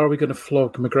 are we going to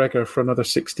flog McGregor for another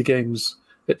 60 games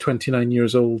at 29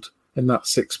 years old in that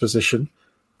 6th position?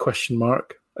 Question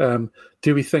mark.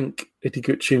 Do we think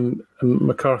Idiguchi and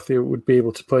McCarthy would be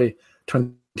able to play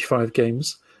 25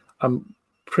 games? I'm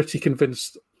pretty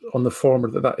convinced on the former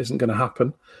that isn't going to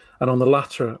happen, and on the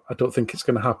latter, I don't think it's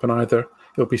going to happen either.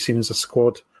 He'll be seen as a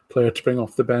squad player to bring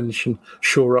off the bench and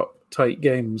shore up tight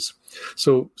games.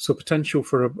 So potential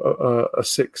for a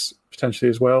 6 potentially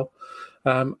as well.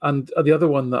 And the other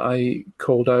one that I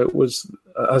called out was,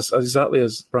 as exactly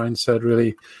as Brian said,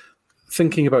 really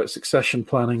thinking about succession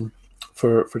planning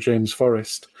for James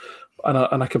Forrest. And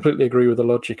I completely agree with the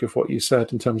logic of what you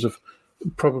said in terms of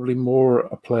probably more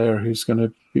a player who's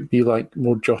going to be like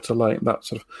more Jota-like, that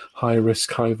sort of high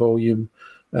risk, high volume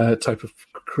type of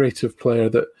creative player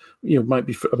that might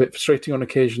be a bit frustrating on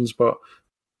occasions, but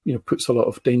puts a lot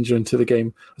of danger into the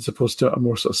game as opposed to a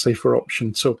more sort of safer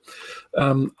option. So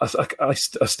I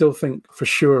still think for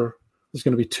sure there's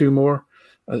going to be 2 more.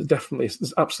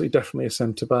 There's absolutely definitely a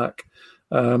centre back,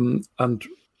 and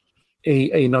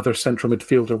another central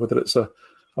midfielder, whether it's a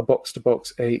box to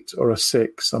box 8 or a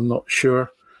 6. I'm not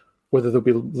sure whether they'll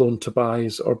be loan to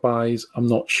buys or buys. I'm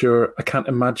not sure. I can't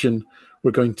imagine we're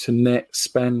going to net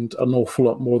spend an awful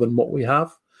lot more than what we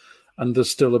have. And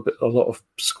there's still a lot of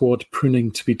squad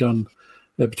pruning to be done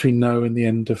between now and the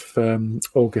end of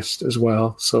August as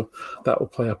well. So that will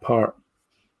play a part.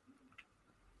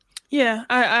 Yeah,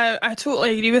 I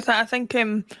totally agree with that. I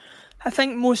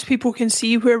think most people can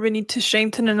see where we need to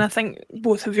strengthen, and I think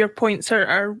both of your points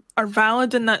are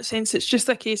valid in that sense. It's just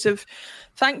a case of,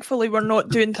 thankfully, we're not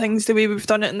doing things the way we've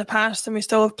done it in the past, and we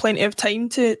still have plenty of time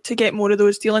to get more of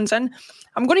those dealings in.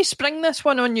 I'm going to spring this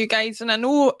one on you guys, and I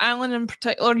know, Alan, in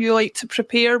particular, you like to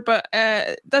prepare, but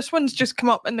this one's just come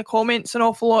up in the comments an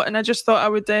awful lot, and I just thought I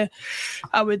would ask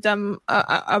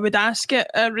it.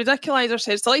 Ridiculizer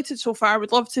says, delighted so far,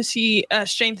 would love to see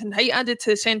strength and height added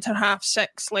to the centre half,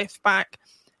 6 left back,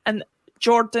 and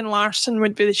Jordan Larsson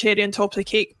would be the cherry on top of the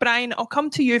cake. Brian, I'll come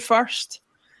to you first.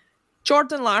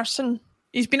 Jordan Larsson,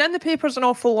 he's been in the papers an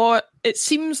awful lot. It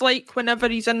seems like whenever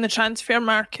he's in the transfer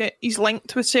market, he's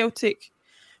linked with Celtic.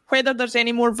 Whether there's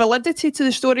any more validity to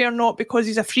the story or not, because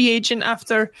he's a free agent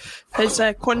after his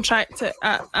contract at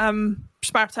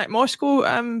Spartak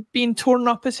Moscow being torn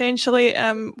up, essentially.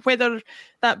 Whether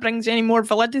that brings any more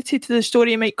validity to the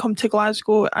story, he might come to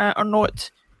Glasgow or not,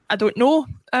 I don't know.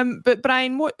 But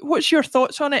Brian, what's your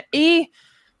thoughts on it? A,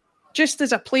 just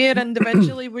as a player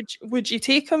individually, would you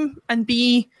take him? And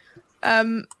B,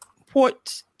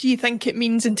 what do you think it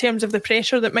means in terms of the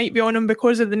pressure that might be on him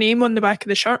because of the name on the back of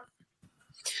the shirt?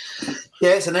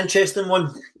 Yeah, it's an interesting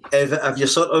one. If you're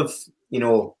sort of,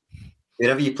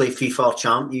 whenever you play FIFA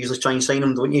Champ, you usually try and sign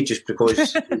him, don't you? Just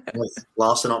because with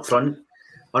Larsson up front.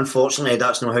 Unfortunately,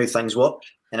 that's not how things work.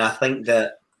 And I think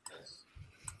that,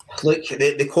 look,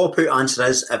 the cop-out answer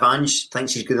is, if Ange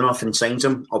thinks he's good enough and signs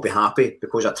him, I'll be happy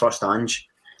because I trust Ange.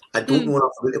 I don't know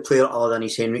enough about the player other than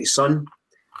he's Henrik's son.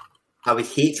 I would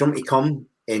hate for him to come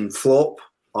and flop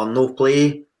or no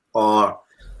play or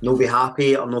no be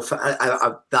happy or no.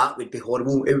 That would be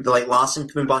horrible. It would be like Larsson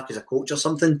coming back as a coach or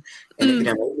something, and it'd be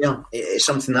a nightmare. It's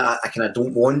something that I kind of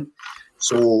don't want.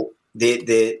 So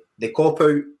the cop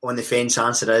out on the fence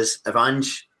answer is, if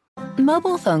Ange.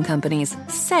 Mobile phone companies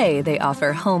say they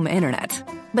offer home internet.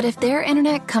 But if their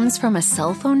internet comes from a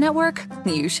cell phone network,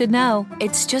 you should know.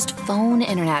 It's just phone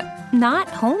internet, not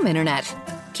home internet.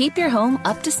 Keep your home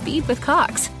up to speed with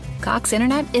Cox. Cox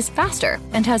internet is faster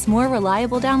and has more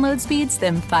reliable download speeds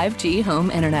than 5G home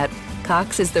internet.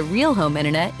 Cox is the real home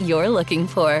internet you're looking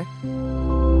for.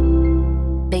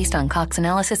 Based on Cox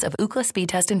analysis of Ookla speed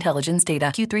test intelligence data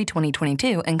Q3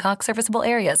 2022 and Cox serviceable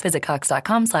areas, visit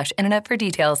cox.com/internet for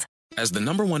details. As the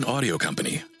 #1 audio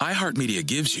company, iHeartMedia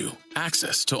gives you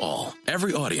access to all.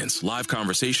 Every audience, live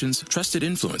conversations, trusted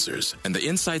influencers, and the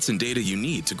insights and data you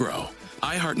need to grow.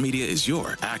 iHeartMedia is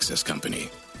your access company.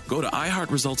 Go to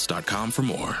iHeartResults.com for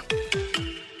more.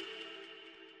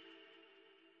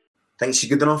 Thinks he's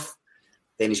good enough,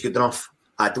 then he's good enough.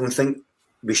 I don't think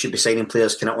we should be signing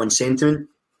players kind of on sentiment.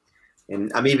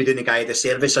 And I may be doing the guy a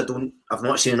disservice. I've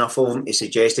not seen enough of him to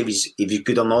suggest if he's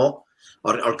good or not,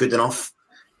 or good enough.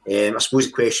 I suppose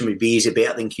the question would be, is he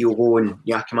better than Kyogo and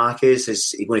Giakoumakis?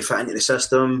 Is he going to fit into the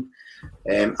system?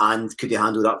 And could he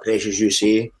handle that pressure, as you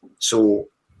say? So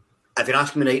if you're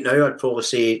asking me right now, I'd probably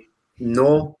say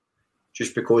no,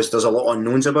 just because there's a lot of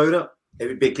unknowns about it. It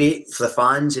would be great for the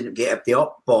fans and get everybody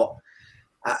up, but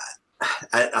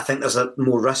I think there's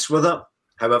more risk with it.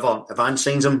 However, if Ange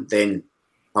signs him, then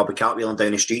I'll be cartwheeling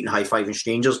down the street and high-fiving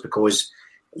strangers because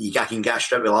I can get a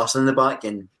strip with Larsson in the back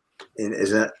and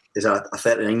is a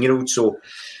 39-year-old. So,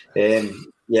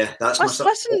 that's my...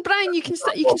 Listen, Brian, you can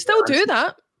still do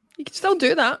that. You can still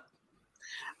do that.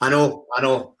 I know.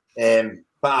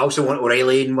 But I also want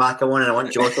O'Reilly in back of one, and I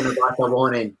want Jota in the back of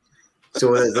one, and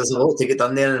so there's a lot to get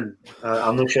done there, and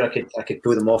I'm not sure I could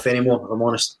pull them off anymore, if I'm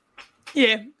honest.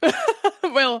 Yeah.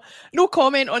 Well, no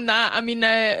comment on that. I mean,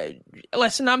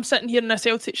 listen, I'm sitting here in a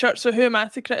Celtic shirt, so who am I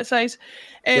to criticise?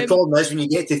 The problem is when you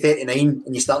get to 39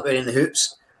 and you start wearing the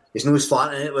hoops, it's not as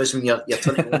flattering it was when you're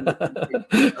 21.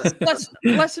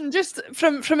 Listen, just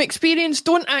from experience,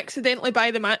 don't accidentally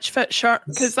buy the match fit shirt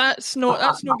because that's no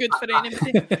good for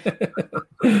anybody.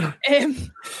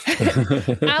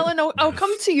 Alan, I'll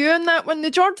come to you on that one.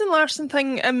 The Jordan Larsson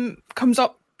thing comes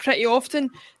up pretty often.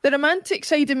 The romantic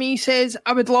side of me says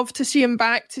I would love to see him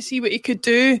back to see what he could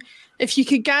do. If you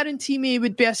could guarantee me he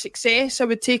would be a success, I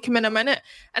would take him in a minute.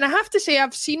 And I have to say,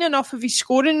 I've seen enough of his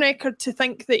scoring record to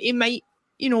think that he might,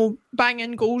 bang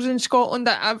in goals in Scotland.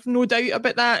 I've no doubt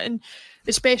about that, and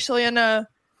especially in an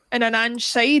Ange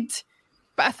side.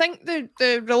 But I think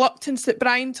the reluctance that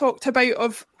Brian talked about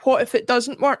of what if it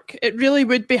doesn't work, it really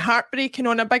would be heartbreaking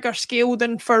on a bigger scale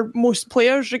than for most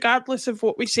players, regardless of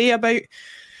what we say about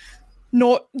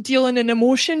not dealing in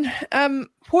emotion.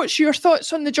 What's your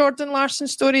thoughts on the Jordan Larsson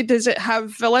story? Does it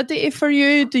have validity for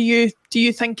you? Do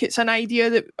you think it's an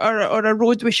idea that or a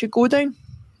road we should go down?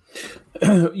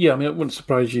 Yeah, I mean, it wouldn't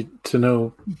surprise you to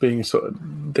know, being sort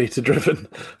of data-driven,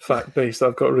 fact-based,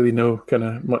 I've got really no kind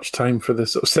of much time for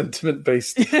this sort of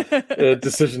sentiment-based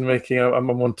decision-making. I'm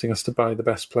wanting us to buy the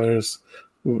best players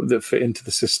that fit into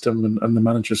the system and the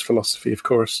manager's philosophy, of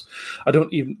course. I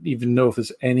don't even know if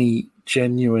there's any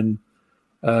genuine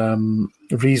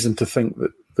reason to think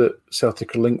that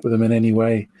Celtic are linked with him in any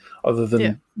way, other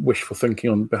than wishful thinking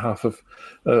on behalf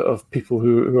of people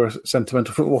who are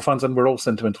sentimental football fans, and we're all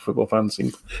sentimental football fans,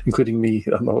 including me.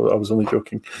 I was only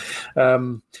joking.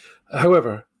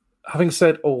 However, having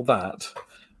said all that,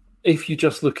 if you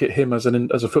just look at him as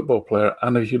a football player,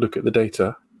 and if you look at the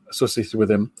data associated with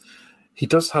him, he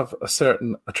does have a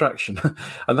certain attraction,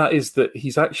 and that is that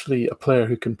he's actually a player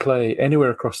who can play anywhere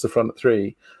across the front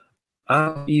three,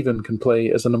 and even can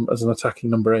play as an attacking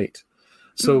number 8.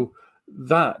 So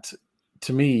that,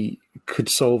 to me, could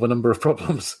solve a number of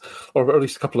problems, or at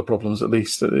least a couple of problems. At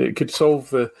least it could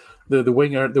solve the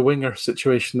winger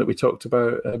situation that we talked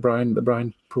about, Brian, that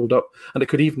Brian pulled up, and it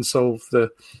could even solve the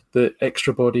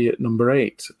extra body at number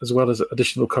 8, as well as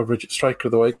additional coverage at striker.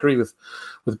 Though I agree with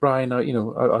Brian, I've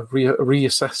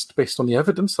reassessed based on the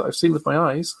evidence that I've seen with my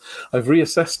eyes. I've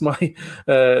reassessed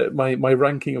my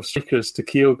ranking of strikers to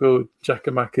Kyogo,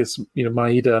 Giakoumakis,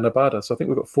 Maeda, and Abada. So I think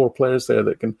we've got 4 players there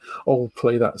that can all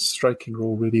play that striking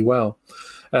role really well.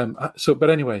 But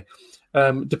anyway.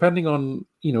 depending on,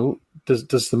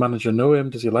 does the manager know him?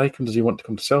 Does he like him? Does he want to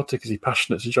come to Celtic? Is he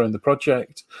passionate to join the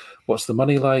project? What's the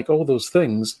money like? All those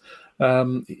things.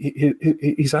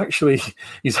 He's actually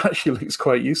looks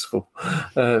quite useful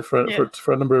for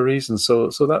a number of reasons. So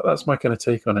that's my kind of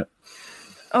take on it.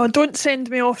 Oh, don't send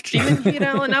me off dreaming here,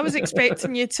 Alan. I was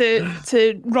expecting you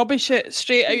to rubbish it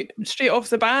straight off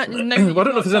the bat. And now well, I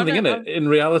don't know if there's anything in it in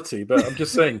reality, but I'm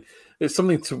just saying it's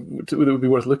something that would be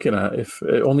worth looking at, if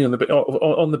only on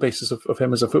the basis of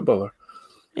him as a footballer.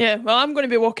 Yeah, well, I'm going to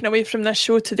be walking away from this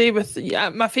show today with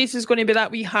my face is going to be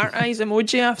that wee heart eyes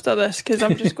emoji after this, because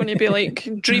I'm just going to be like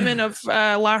dreaming of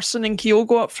Larsson and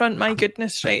Kyogo up front. My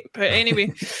goodness, right? But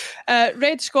anyway,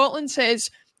 Red Scotland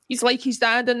says he's like his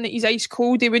dad and that he's ice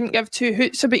cold. He wouldn't give two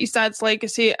hoots about his dad's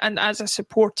legacy, and as a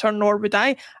supporter, nor would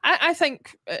I. I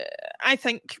think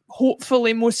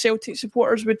hopefully most Celtic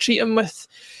supporters would treat him with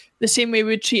the same way we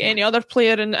would treat any other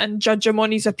player, and judge him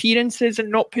on his appearances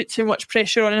and not put too much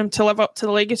pressure on him to live up to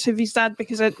the legacy of his dad,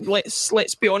 because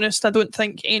let's be honest, I don't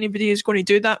think anybody is going to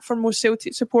do that for most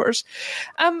Celtic supporters.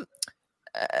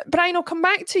 Brian, I'll come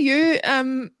back to you.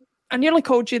 I nearly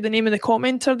called you the name of the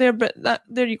commenter there, but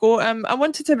there you go. I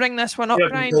wanted to bring this one up,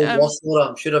 Brian.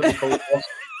 I'm sure I've been called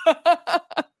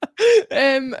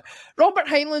Robert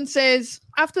Heinlein says,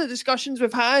 after the discussions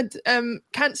we've had,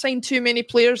 can't sign too many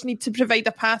players, need to provide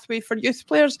a pathway for youth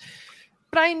players.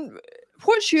 Brian,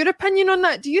 what's your opinion on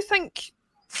that? Do you think...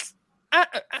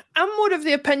 I'm more of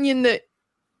the opinion that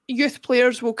youth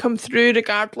players will come through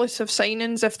regardless of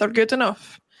signings if they're good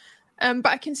enough. But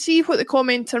I can see what the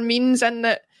commenter means, in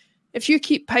that if you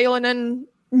keep piling in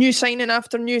new signing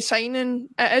after new signing,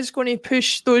 it is going to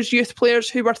push those youth players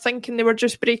who were thinking they were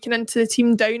just breaking into the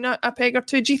team down a peg or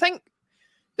two. Do you think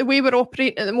the way we're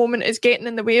operating at the moment is getting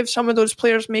in the way of some of those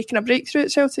players making a breakthrough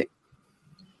at Celtic?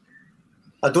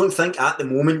 I don't think at the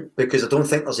moment, because I don't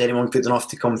think there's anyone good enough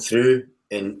to come through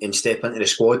and step into the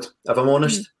squad, if I'm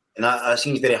honest. And that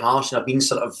seems very harsh, and I've been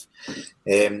sort of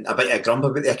a bit of a grump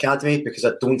about the academy, because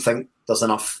I don't think there's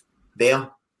enough there.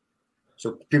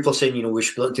 So people are saying, we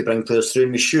should be looking to bring players through,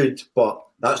 and we should, but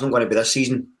that's not going to be this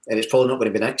season, and it's probably not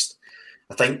going to be next.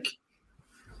 I think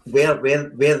where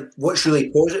what's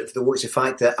really positive, though, is the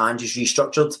fact that Angie's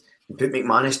restructured and put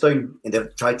McManus down, and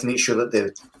they've tried to make sure that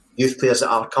the youth players that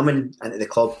are coming into the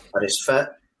club are as fit,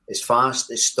 as fast,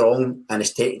 as strong, and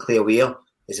as technically aware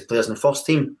as the players in the first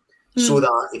team, so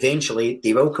that eventually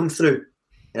they will come through.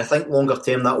 And I think longer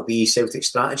term that will be Celtic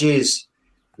strategy. Is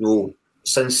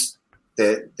since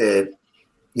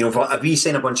if we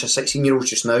sign a bunch of 16-year-olds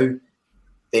just now,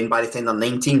 then by the time they're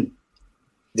 19,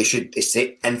 they should,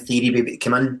 in theory, be able to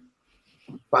come in.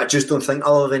 But I just don't think,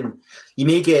 other than, you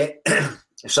may get,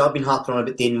 so I've been harping on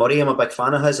about Dane Murray. I'm a big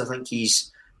fan of his. I think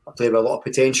he's a player with a lot of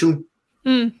potential.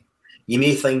 You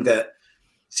may think that,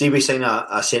 say we sign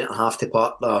a centre-half to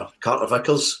partner Carter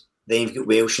Vickers, then you've got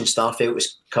Welsh and Starfelt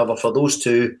as cover for those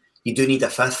two. You do need a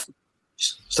fifth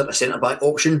centre-back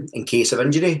option in case of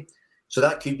injury. So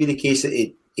that could be the case, that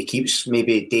he keeps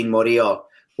maybe Dane Murray or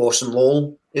Boston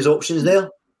Lowell as options there.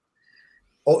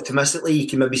 Optimistically, you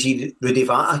can maybe see Rudy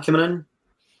Vata coming in,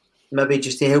 maybe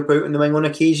just to help out in the wing on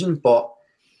occasion. But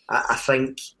I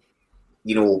think,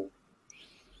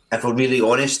 if we're really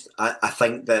honest, I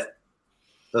think that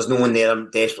there's no one there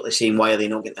desperately saying, why are they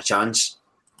not getting a chance?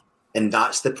 And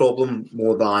that's the problem,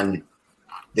 more than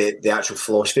the actual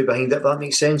philosophy behind it, if that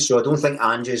makes sense. So I don't think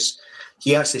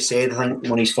he actually said, I think,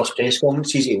 one of his first press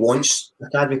conferences, he wants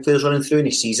academy players running through and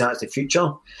he sees that as the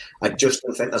future. I just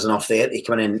don't think there's enough there to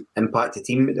come in and impact the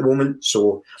team at the moment.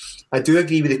 So I do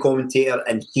agree with the commentator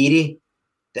in theory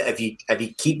that if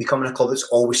you keep becoming a club that's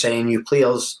always signing new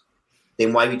players,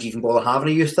 then why would you even bother having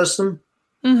a youth system?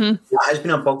 That has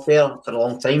been a bugbear for a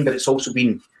long time, but it's also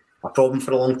been a problem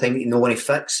for a long time that you know when to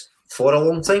fix for a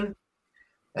long time.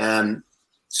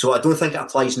 So I don't think it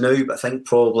applies now, but I think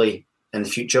probably in the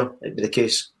future it'd be the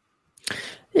case.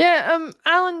 Yeah,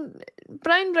 Alan,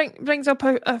 Brian brings up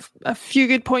a few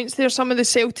good points there. Some of the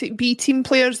Celtic B team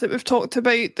players that we've talked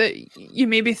about that you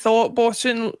maybe thought,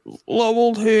 Boston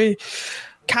Lowell, who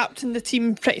captained the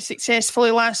team pretty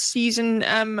successfully last season,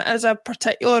 as a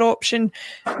particular option.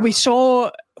 We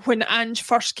saw when Ange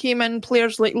first came in,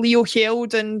 players like Leo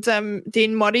Held and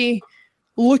Dane Murray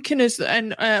looking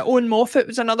and Owen Moffat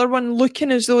was another one,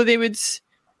 looking as though they would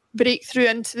break through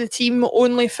into the team,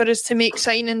 only for us to make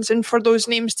signings and for those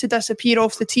names to disappear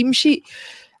off the team sheet.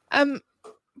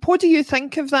 What do you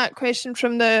think of that question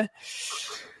from the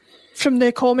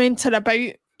commenter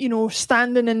about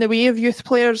standing in the way of youth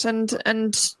players and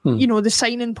the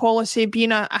signing policy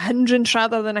being a hindrance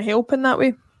rather than a help in that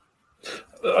way?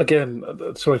 again,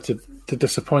 sorry to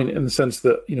disappoint in the sense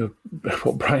that,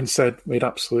 what Brian said made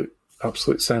absolute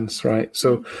sense, right?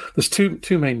 So there's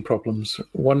two main problems.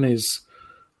 One is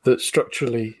that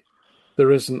structurally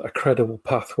there isn't a credible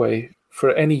pathway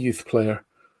for any youth player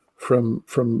from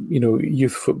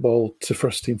youth football to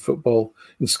first team football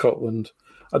in Scotland.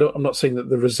 I'm not saying that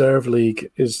the reserve league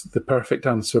is the perfect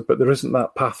answer, but there isn't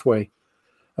that pathway.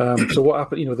 So what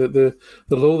happened? The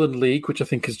Lowland League, which I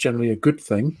think is generally a good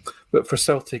thing, but for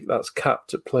Celtic that's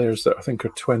capped at players that I think are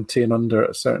 20 and under at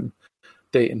a certain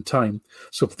date and time.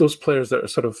 So for those players that are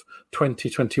sort of 20,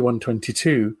 21,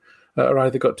 22 are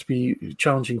either got to be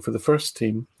challenging for the first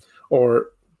team, or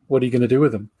what are you going to do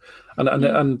with them?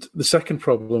 And the second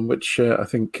problem, which I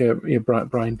think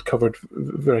Brian covered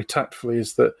very tactfully,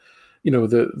 is that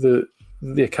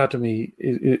the academy,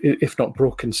 if not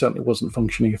broken, certainly wasn't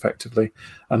functioning effectively.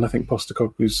 And I think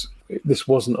Postecoglou's, this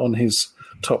wasn't on his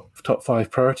top 5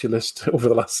 priority list over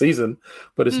the last season,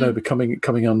 but it's now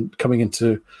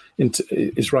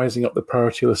is rising up the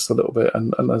priority list a little bit.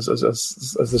 And as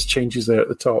there's changes there at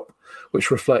the top, which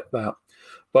reflect that.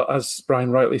 But as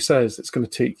Brian rightly says, it's going to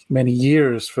take many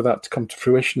years for that to come to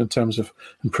fruition in terms of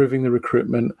improving the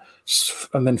recruitment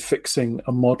and then fixing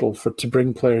a model to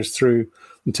bring players through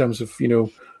in terms of,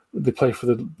 they play for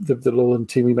the Lowland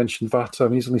team. We mentioned Vata. I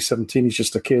mean, he's only 17. He's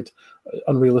just a kid.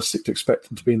 Unrealistic to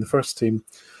expect him to be in the first team.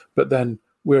 But then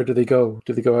where do they go?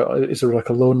 Do they go out? Is there like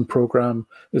a loan program?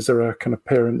 Is there a kind of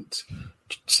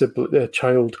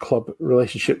child club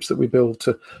relationships that we build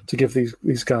to give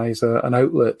these guys an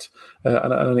outlet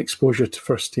and an exposure to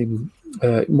first team,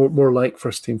 more like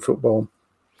first team football?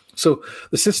 So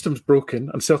the system's broken,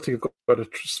 and Celtic have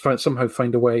got to somehow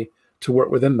find a way to work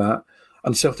within that.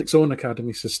 And Celtic's own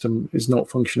academy system is not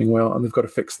functioning well, and they've got to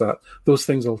fix that. Those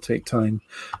things all take time,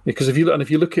 because if you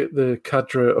look at the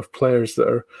cadre of players that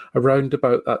are around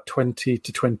about that 20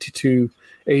 to 22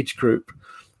 age group,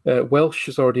 Welsh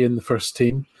is already in the first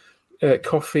team.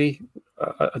 Coffey,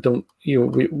 I don't,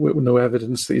 we no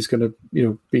evidence that he's going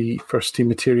to, be first team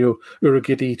material.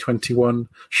 Urugidi 21,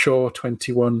 Shaw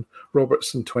 21,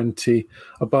 Robertson 20,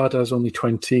 Abada's only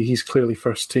 20. He's clearly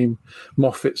first team.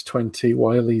 Moffat's 20,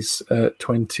 Wiley's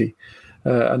 20,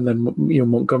 and then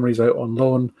Montgomery's out on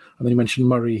loan. And then you mentioned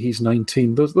Murray, he's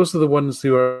 19. Those are the ones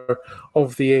who are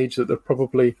of the age that they're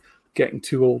probably getting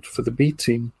too old for the B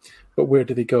team. But where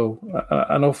do they go?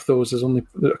 And of those, there's only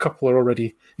a couple are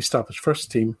already established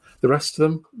first team. The rest of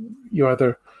them, you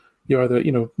either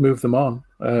move them on.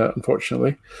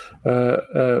 Unfortunately,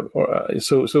 so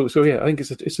yeah, I think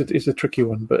it's a tricky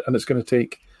one, and it's going to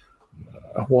take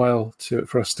a while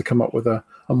for us to come up with a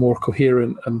more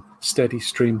coherent and steady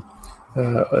stream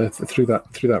through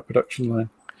that production line.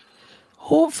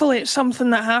 Hopefully, it's something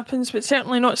that happens, but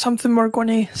certainly not something we're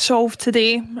going to solve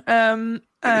today.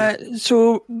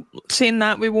 So saying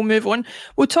that, we will move on.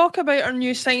 We'll talk about our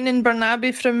new signing,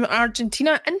 Bernabe from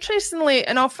Argentina. Interestingly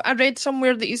enough, I read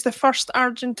somewhere that he's the first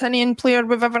Argentinian player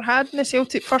we've ever had in the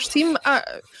Celtic first team. I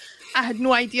had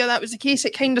no idea that was the case.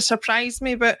 It kind of surprised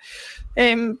me, but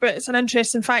it's an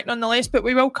interesting fact nonetheless. But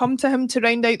we will come to him to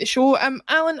round out the show.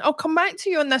 Alan, I'll come back to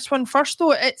you on this one first,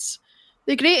 though. It's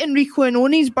the great Enrico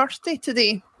Inone's birthday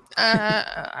today.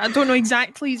 I don't know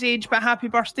exactly his age, but happy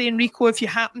birthday, Enrico, if you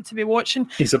happen to be watching.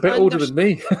 He's a bit older than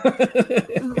me.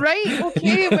 Right,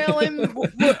 okay,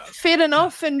 well, fair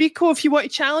enough. Enrico, if you want to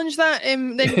challenge that,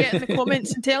 then get in the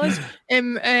comments and tell us.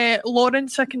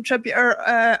 Lawrence, a contributor,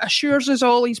 assures us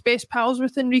all he's best pals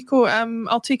with Enrico.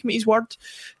 I'll take him at his word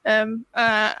and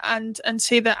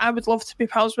say that I would love to be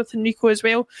pals with Enrico as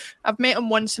well. I've met him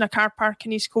once in a car park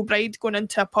in East Kilbride going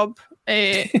into a pub.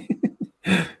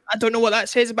 I don't know what that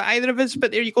says about either of us,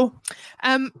 but there you go.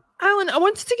 Alan, I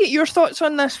wanted to get your thoughts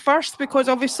on this first, because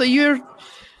obviously you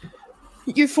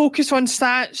focus on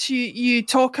stats. You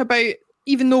talk about,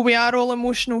 even though we are all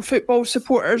emotional football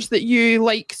supporters, that you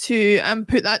like to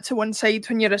put that to one side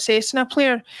when you're assessing a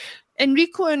player.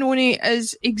 Enrico Inone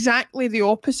is exactly the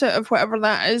opposite of whatever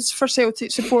that is for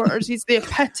Celtic supporters. He's the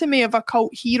epitome of a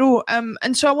cult hero.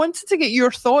 And so I wanted to get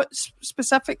your thoughts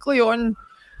specifically on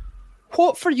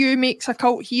what for you makes a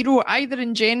cult hero, either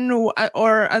in general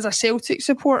or as a Celtic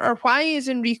supporter. Why is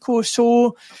Enrico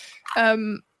so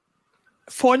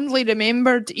fondly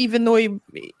remembered, even though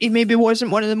he maybe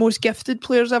wasn't one of the most gifted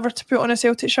players ever to put on a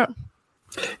Celtic shirt?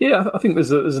 Yeah, I think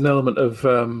there's an element of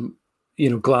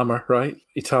glamour, right?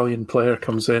 Italian player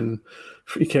comes in.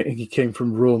 He came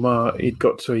from Roma. He'd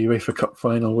got to a UEFA Cup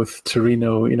final with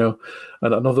Torino, and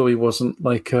although he wasn't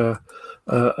like an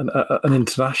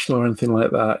international or anything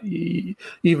like that,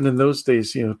 even in those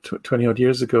days, 20 odd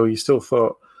years ago, you still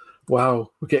thought,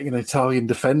 wow, we're getting an Italian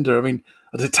defender. I mean,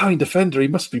 an Italian defender, he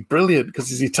must be brilliant because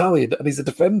he's Italian and he's a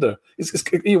defender.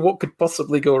 What could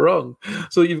possibly go wrong?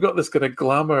 So you've got this kind of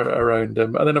glamour around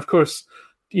him. And then, of course,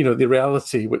 the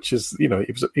reality, which is,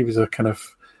 he was a kind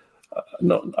of,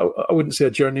 I wouldn't say a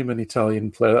journeyman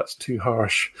Italian player. That's too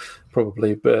harsh,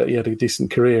 probably. But he had a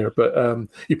decent career. But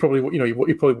he probably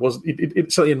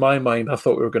wasn't. Certainly in my mind, I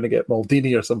thought we were going to get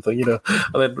Maldini or something, And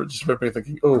then just remember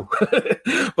thinking, oh,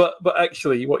 but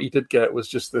actually, what you did get was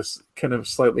just this kind of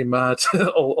slightly mad,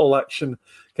 all action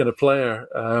kind of player.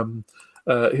 And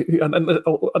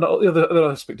the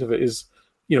other aspect of it is,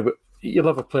 you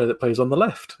love a player that plays on the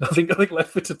left. I think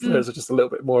left-footed players are just a little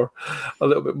bit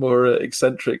more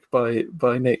eccentric by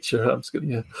nature.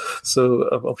 So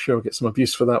I'm sure I'll get some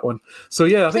abuse for that one. So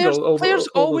yeah, I think players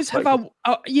always have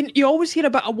you always hear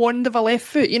about a wand of a left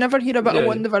foot. You never hear about a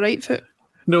wand of a right foot.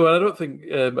 No, and I don't think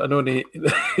Annoni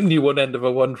knew one end of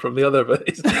a one from the other, but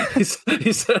he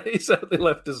certainly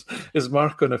left his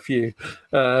mark on a few.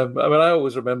 I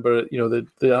always remember,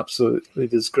 the absolutely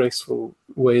disgraceful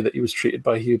way that he was treated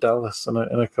by Hugh Dallas in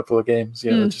a couple of games.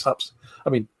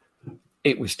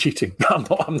 It was cheating. I'm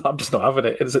just not having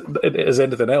it. It is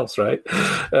anything else, right?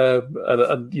 And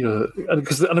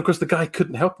of course the guy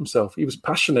couldn't help himself. He was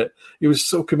passionate. He was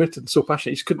so committed and so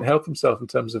passionate. He just couldn't help himself in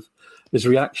terms of his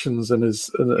reactions and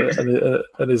his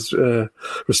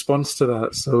response to that.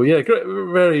 So yeah, great,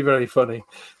 very, very funny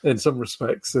in some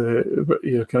respects.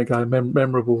 Kind of guy,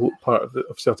 memorable part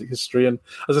of Celtic history. And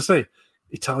as I say,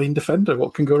 Italian defender,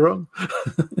 what can go wrong?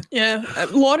 Yeah,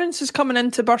 Lawrence is coming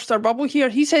in to burst our bubble here.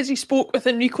 He says he spoke with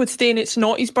Enrico today and it's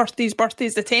not his birthday is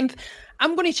the 10th.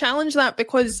 I'm going to challenge that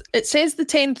because it says the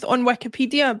 10th on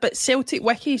Wikipedia, but Celtic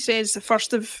Wiki says the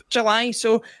 1st of July.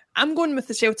 So I'm going with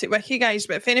the Celtic Wiki, guys,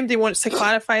 but if anybody wants to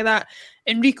clarify that,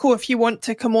 Enrico, if you want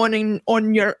to come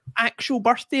on your actual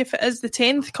birthday, if it is the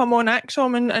 10th, come on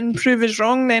Axom and prove us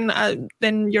wrong,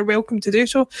 then you're welcome to do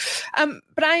so.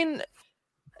 Brian,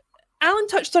 Alan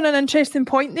touched on an interesting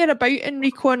point there about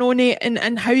Enrico Annoni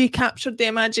and how he captured the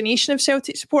imagination of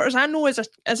Celtic supporters. I know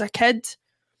as a kid,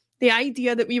 the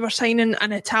idea that we were signing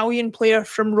an Italian player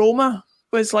from Roma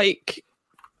was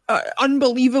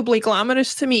unbelievably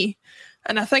glamorous to me.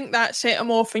 And I think that set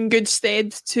him off in good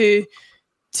stead to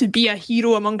be a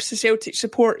hero amongst the Celtic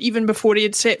support even before he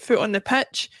had set foot on the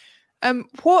pitch.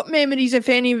 What memories, if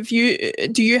any of you,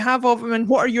 do you have of him, and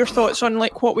what are your thoughts on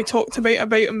what we talked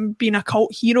about him being a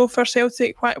cult hero for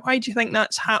Celtic? Why do you think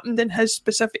that's happened in his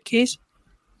specific case?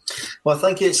 Well, I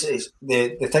think it's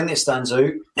the thing that stands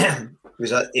out was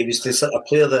that he was the sort of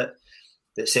player that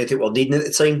Celtic were needing at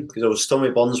the time, because Tommy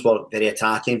Burns were very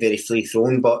attacking, very free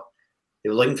thrown, but they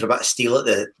were looking for a bit of steel at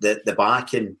the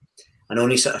back, and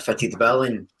only sort of fitted the bill.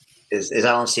 And as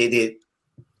Alan said, he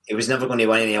was never going to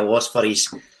win any awards for his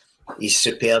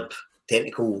superb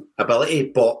technical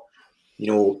ability, but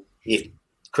he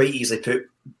quite easily put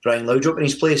Brian Laudrup in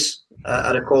his place,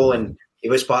 I recall, and he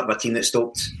was part of a team that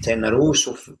stopped 10 in a row.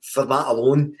 So for that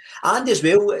alone, and as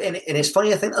well, and it's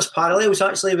funny, I think there's parallels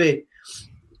actually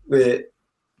with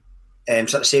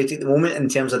sort of Celtic at the moment in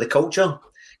terms of the culture,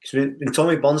 because when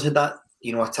Tommy Burns had that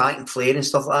attacking flair and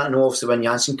stuff like that, I know obviously when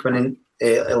Janssen came in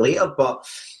later, but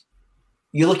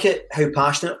you look at how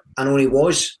passionate Annoni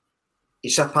was.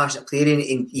 He's a passionate player,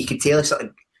 and you could tell he sort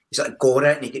of got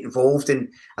it and he get involved, and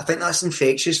I think that's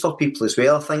infectious for people as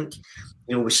well. I think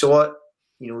we saw it,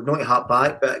 not to harp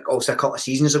back, but also a couple of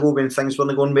seasons ago when things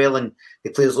weren't going well and the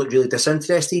players looked really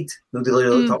disinterested. Nobody really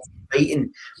looked up for the fight,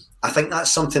 and I think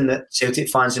that's something that Celtic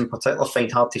fans in particular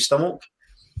find hard to stomach.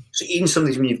 So even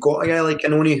sometimes when you've got a guy like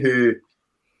Annoni who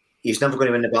he's never going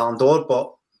to win the Ballon d'Or,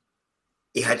 but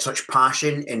he had such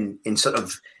passion and sort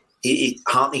of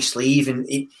heart in his sleeve, and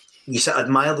you sort of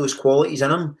admire those qualities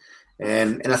in him,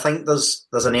 and I think there's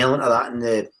an element of that in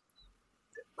the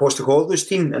Postecoglou's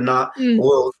team, and that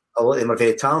although a lot of them are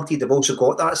very talented, they've also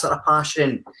got that sort of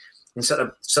passion and sort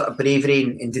of bravery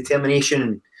and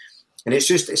determination, and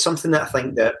it's something that I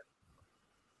think that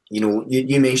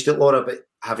you mentioned it, Laura, about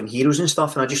having heroes and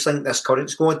stuff, and I just think this current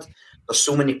squad, there's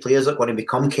so many players that are going to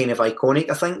become kind of iconic.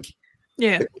 I think,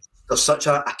 there's such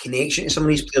a connection to some of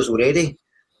these players already.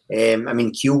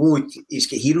 Kyogo, he's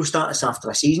got hero status after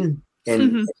a season,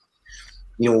 and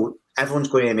everyone's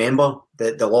going to remember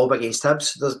the lob against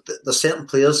Hibs. There's certain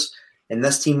players in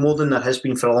this team, more than there has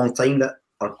been for a long time, that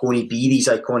are going to be these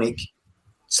iconic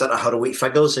sort of heroic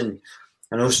figures. And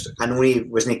I know he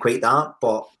wasn't quite that,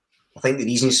 but I think the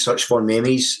reason he's such fond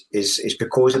memories is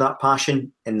because of that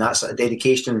passion and that sort of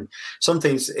dedication.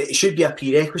 Sometimes it should be a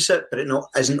prerequisite, but it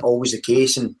isn't always the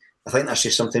case, and I think that's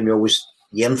just something we always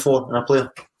yearn for in a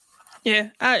player. Yeah,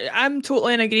 I'm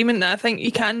totally in agreement that I think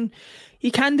you can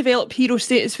he can develop hero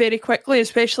status very quickly,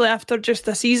 especially after just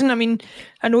a season. I mean,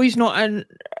 I know he's not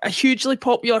a hugely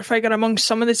popular figure amongst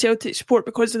some of the Celtic support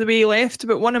because of the way he left,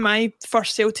 but one of my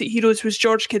first Celtic heroes was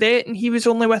George Cadet, and he was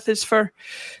only with us for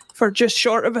just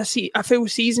short of a full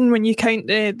season when you count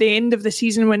the end of the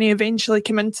season when he eventually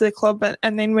came into the club,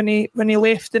 and then when he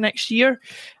left the next year.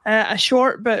 A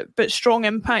short but strong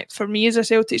impact for me as a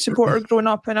Celtic supporter growing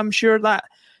up, and I'm sure that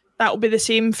will be the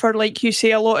same for, like you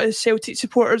say, a lot of Celtic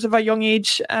supporters of a young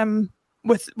age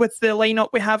with the lineup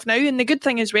we have now. And the good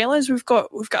thing as well is we've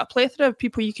got a plethora of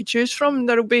people you could choose from.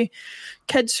 There'll be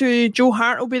kids who Joe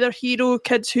Hart will be their hero,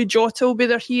 kids who Jota will be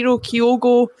their hero,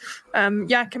 Kyogo,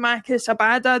 Giakoumakis,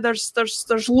 Abada.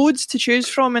 There's loads to choose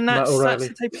from, and that's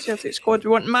the type of Celtic squad we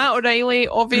want. Matt O'Reilly,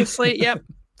 obviously, yep.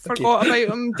 Forgot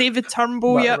about him. David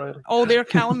Turnbull, yep. O'Reilly. All there.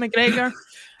 Callum McGregor.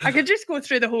 I could just go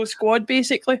through the whole squad,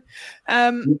 basically.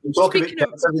 You talk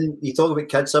about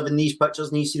kids having these pictures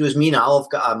in these heroes. Me and Al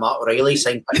have got a Matt O'Reilly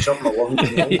signed picture of my long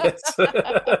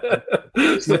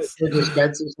It's not just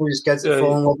kids that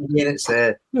fall in love with me.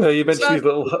 You mentioned these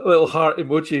little heart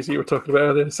emojis you were talking about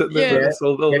earlier, sitting there with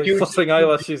all fluttering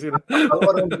eyelashes. You know.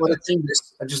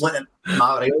 I just like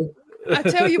Matt O'Reilly. I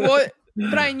tell you what,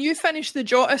 Brian, you finish the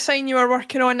Jota sign you were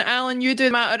working on. Alan, you do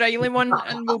the Matt O'Reilly one,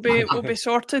 and we'll be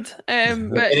sorted.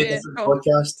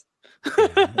 Podcast.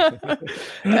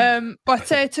 But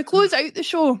to close out the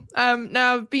show,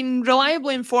 now I've been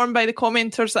reliably informed by the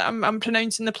commenters that I'm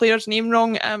pronouncing the player's name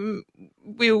wrong.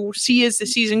 We'll see as the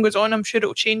season goes on. I'm sure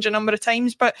it'll change a number of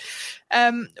times. But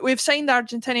we've signed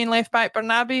Argentinian left back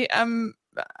Bernabe.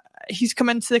 He's come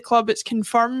into the club. It's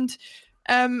confirmed.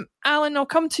 Alan, I'll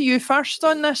come to you first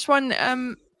on this one.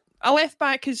 A left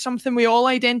back is something we all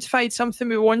identified, something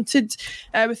we wanted,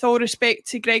 with all respect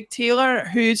to Greg Taylor,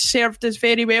 who's served us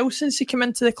very well since he came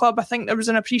into the club. I think there was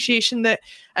an appreciation that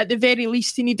at the very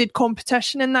least he needed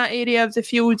competition in that area of the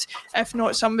field, if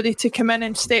not somebody to come in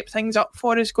and step things up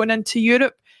for us going into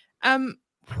Europe.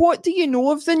 What do you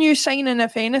know of the new signing,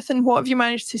 if anything? What have you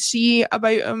managed to see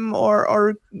about him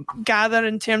or gather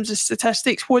in terms of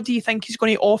statistics? What do you think he's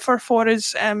going to offer for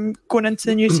us going into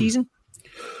the new season?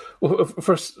 Well,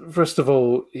 first of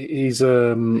all, he's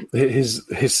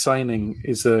his signing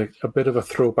is a bit of a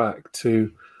throwback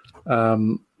to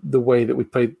the way that we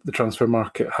played the transfer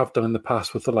market, have done in the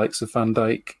past with the likes of Van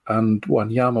Dijk and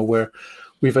Wanyama, where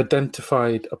we've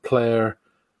identified a player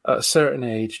at a certain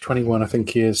age, 21 I think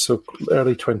he is, so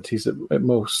early 20s at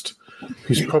most,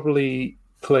 who's probably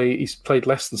he's played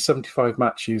less than 75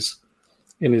 matches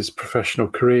in his professional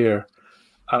career,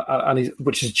 and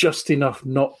which is just enough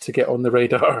not to get on the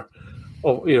radar,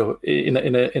 of,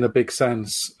 in a big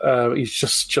sense. He's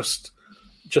just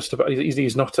about.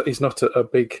 He's not a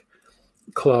big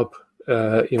club.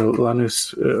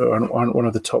 Lanús aren't one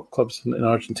of the top clubs in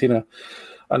Argentina,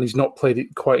 and he's not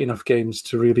played quite enough games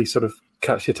to really sort of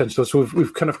catch the attention. So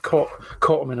we've kind of caught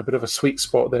him in a bit of a sweet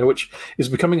spot there, which is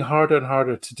becoming harder and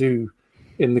harder to do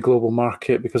in the global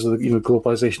market because of the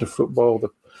globalization of football,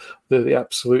 the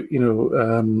absolute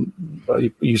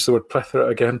I use the word plethora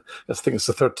again. I think it's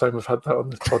the third time we've had that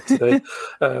on the pod today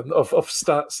of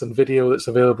stats and video that's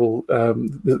available.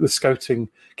 The scouting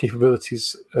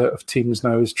capabilities of teams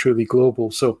now is truly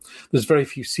global. So there's very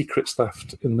few secrets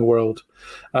left in the world.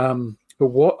 But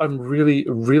what I'm really,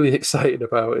 really excited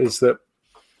about is that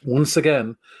once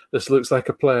again, this looks like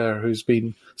a player who's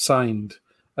been signed,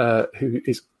 who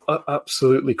is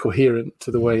absolutely coherent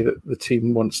to the way that the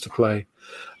team wants to play.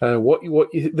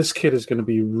 This kid is going to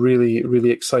be really, really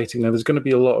exciting. Now, there's going to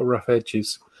be a lot of rough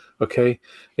edges. Okay,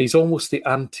 he's almost the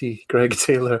anti-Greg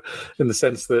Taylor in the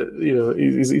sense that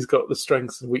he's got the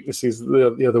strengths and weaknesses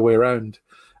the other way around.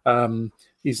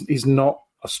 He's not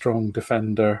a strong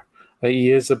defender.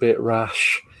 He is a bit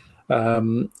rash.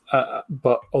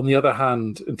 But on the other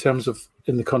hand,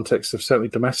 in the context of certainly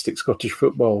domestic Scottish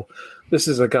football, this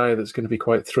is a guy that's going to be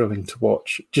quite thrilling to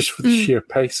watch, just for the sheer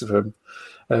pace of him,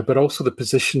 but also the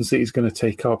positions that he's going to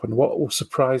take up. And what will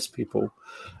surprise people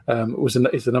is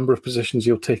the number of positions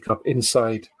he'll take up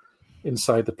inside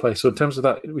the play. So in terms of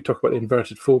that, we talk about the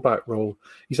inverted fullback role.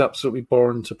 He's absolutely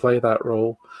born to play that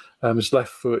role. His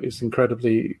left foot is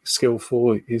incredibly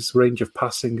skillful. His range of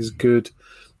passing is good.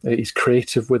 He's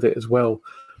creative with it as well.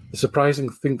 The surprising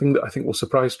thing that I think will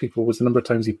surprise people was the number of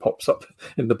times he pops up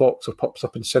in the box or pops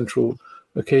up in central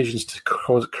occasions to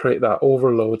create that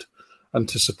overload and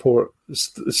to support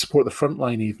the front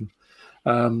line even.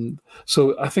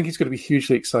 So I think he's going to be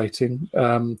hugely exciting.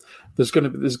 There's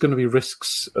going to be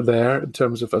risks there in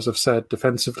terms of, as I've said,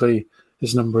 defensively,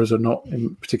 his numbers are not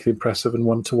particularly impressive, and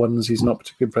one-to-ones he's not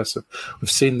particularly impressive. We've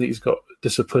seen that he's got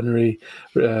disciplinary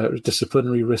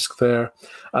risk there,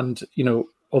 and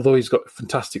although he's got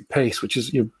fantastic pace, which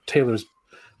is Taylor's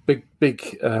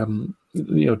big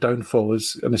downfall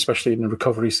is, and especially in a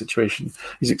recovery situation,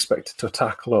 he's expected to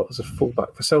attack a lot as a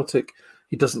fullback for Celtic.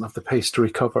 He doesn't have the pace to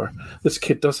recover. This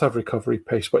kid does have recovery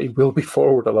pace, but he will be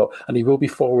forward a lot, and he will be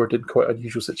forward in quite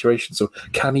unusual situations. So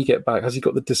can he get back? Has he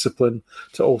got the discipline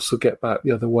to also get back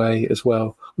the other way as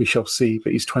well? We shall see.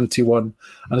 But he's 21,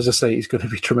 and as I say, he's going to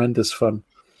be tremendous fun.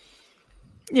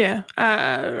 Yeah,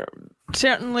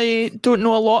 certainly don't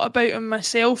know a lot about him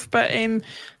myself, but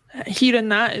hearing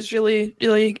that is really,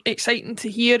 really exciting to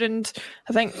hear. And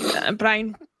I think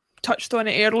Brian touched on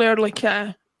it earlier, like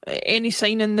any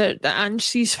signing that Ange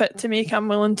sees fit to make, I'm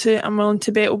willing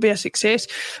to bet will be a success.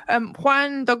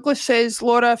 Juan Douglas says,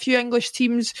 Laura, a few English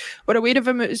teams were aware of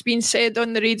him. It was being said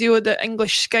on the radio that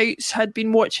English scouts had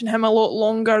been watching him a lot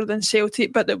longer than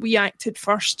Celtic, but that we acted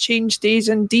first. Change days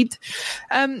indeed.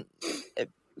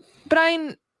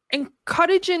 Brian,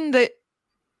 encouraging that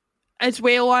as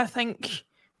well, I think,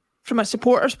 from a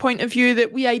supporter's point of view,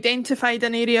 that we identified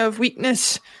an area of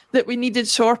weakness that we needed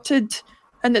sorted,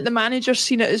 and that the manager's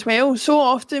seen it as well. So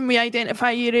often we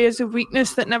identify areas of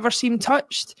weakness that never seem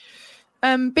touched.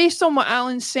 Based on what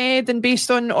Alan said, and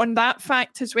based on that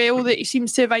fact as well, that he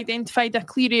seems to have identified a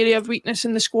clear area of weakness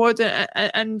in the squad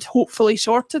and hopefully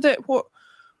sorted it, what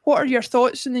are your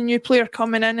thoughts on the new player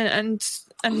coming in and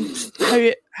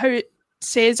how it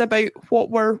says about what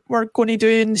we're going to do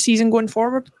in the season going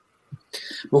forward?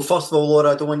 Well, first of all, Laura,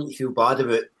 I don't want you to feel bad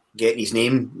about getting his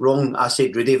name wrong. I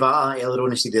said Rudy Vata earlier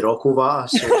on instead of Rocco Vata.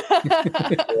 So,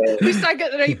 at least I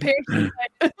get the right person.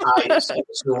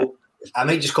 So I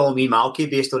might just call him Malky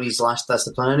based on his last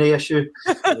disciplinary issue.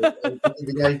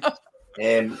 Listen,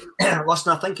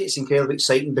 I think it's incredibly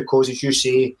exciting because, as you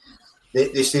say,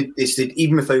 they stood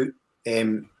even without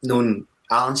knowing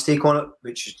Alan's take on it,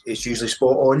 which is usually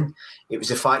spot on. It was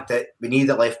the fact that we needed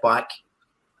a left back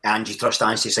and you trust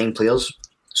Ange to sign players.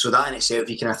 So that in itself,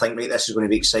 you kind of think, right, this is going to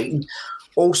be exciting.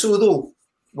 Also, though,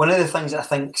 one of the things that I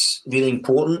think's really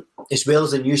important, as well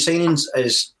as the new signings,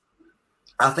 is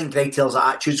I think Greg Taylor's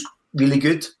attitude's really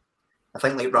good. I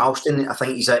think, like Ralston, I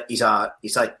think he's a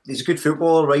good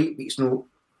footballer, right? But he's not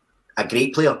a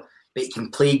great player, but he can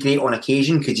play great on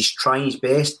occasion because he's trying his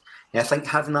best. And I think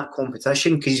having that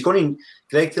competition, because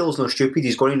Greg Taylor's not stupid,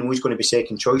 he's going to know he's going to be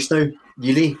second choice now,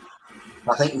 really.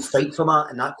 I think he'll fight for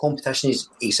that, and that competition is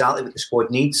exactly what the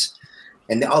squad needs.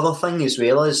 And the other thing as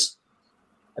well is,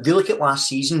 if you look at last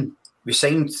season, we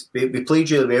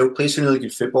played really well, played some really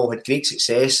good football, had great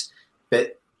success,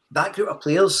 but that group of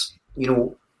players,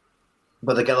 were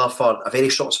together for a very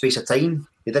short space of time.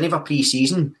 They didn't have a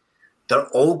pre-season. They're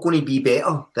all going to be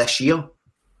better this year.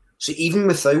 So even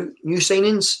without new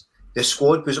signings, the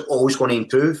squad was always going to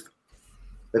improve.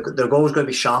 They're always going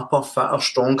to be sharper, fitter,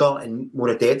 stronger, and more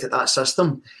adept at that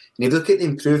system. And if you look at the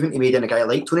improvement he made in a guy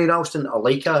like Tony Ralston or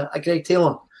like a Greg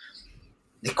Taylor,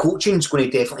 the coaching's going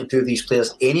to definitely improve these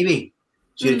players anyway.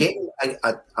 So you're getting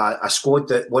a squad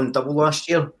that won double last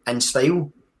year in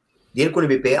style. They're going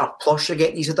to be better. Plus, you're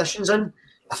getting these additions in.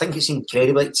 I think it's an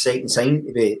incredibly exciting sign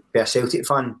to be a Celtic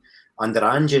fan under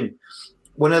Ange. And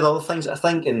one of the other things that I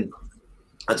think, and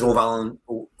I don't know if Alan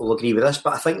will agree with this,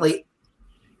 but I think, like,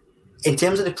 in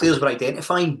terms of the players we're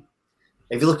identifying,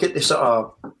 if you look at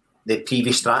the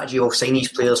previous strategy of signing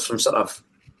these players from sort of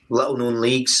little-known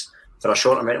leagues for a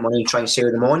short amount of money and trying to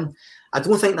sell them on, I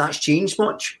don't think that's changed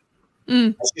much.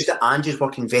 It's just that Ange is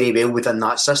working very well within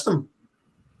that system.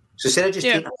 So instead of just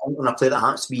taking on a player that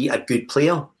happens to be a good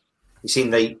player, he's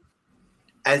saying, right,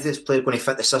 is this player going to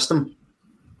fit the system?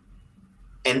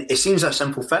 And it seems a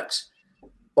simple fix,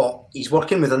 but he's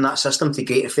working within that system to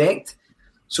great effect.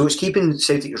 So it's keeping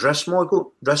Celtic's risk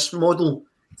model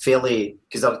fairly,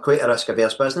 because they're quite a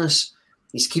risk-averse business.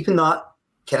 He's keeping that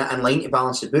kind of in line to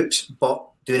balance the books, but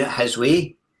doing it his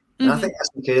way. And I think that's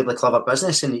incredibly clever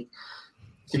business. And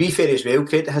to be fair as well,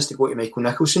 credit has to go to Michael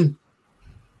Nicholson,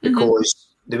 because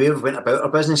the way we've went about our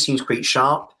business seems quite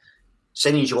sharp.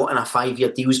 Signing Jota in a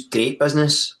 5-year deal is great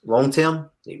business, long-term.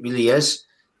 It really is.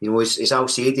 As Al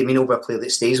said, he may not be a player that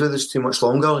stays with us too much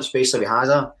longer, especially if he has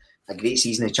a great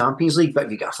season in the Champions League. But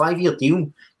if you get a 5-year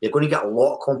deal, you're going to get a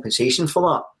lot of compensation for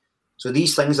that. So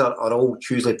these things are all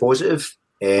hugely positive.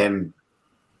 And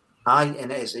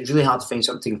it's really hard to find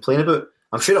something to complain about.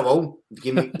 I'm sure I will.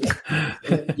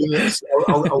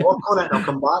 I'll work on it and I'll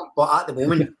come back. But at the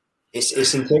moment,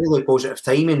 it's incredibly positive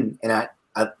timing, and I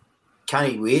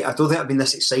can't wait. I don't think I've been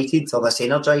this excited or this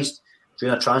energised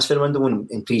during a transfer window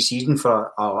in pre-season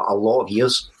for a lot of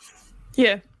years.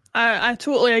 Yeah, I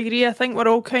totally agree. I think we're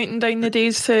all counting down the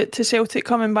days to Celtic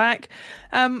coming back.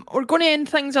 We're going to end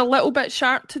things a little bit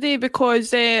sharp today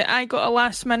because I got a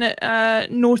last minute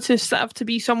notice that I have to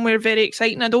be somewhere very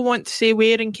exciting. I don't want to say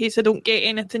where in case I don't get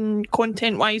anything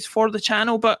content wise for the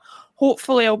channel, but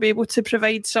hopefully I'll be able to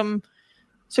provide some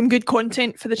good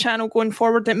content for the channel going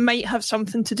forward that might have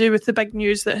something to do with the big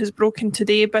news that has broken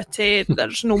today, but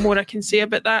there's no more I can say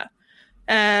about that.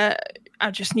 I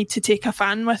just need to take a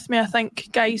fan with me, I think,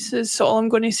 guys, is all I'm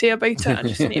going to say about it. I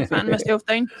just need to fan myself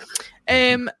down.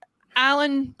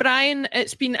 Alan, Brian,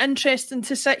 it's been interesting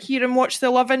to sit here and watch the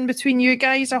love-in between you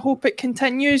guys. I hope it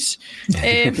continues.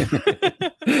 Thank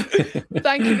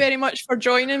you very much for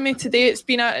joining me today. It's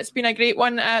been a great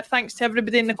one. Thanks to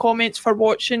everybody in the comments for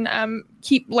watching.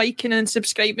 Keep liking and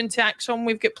subscribing to Axon.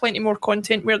 We've got plenty more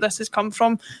content where this has come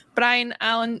from. Brian,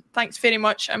 Alan, thanks very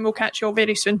much, and we'll catch you all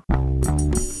very soon.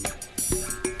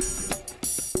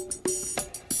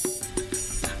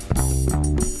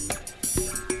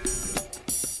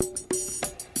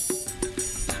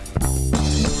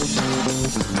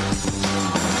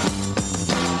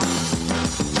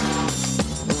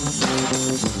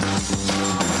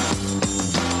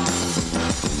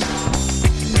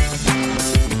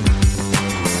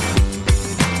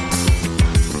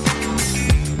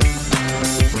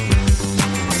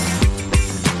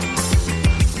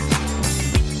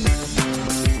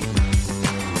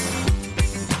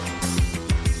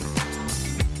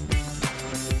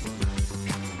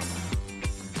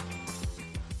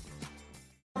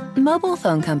 Mobile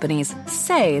phone companies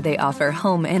say they offer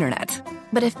home internet.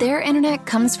 But if their internet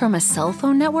comes from a cell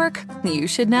phone network, you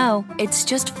should know. It's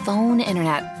just phone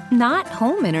internet, not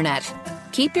home internet.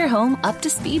 Keep your home up to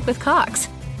speed with Cox.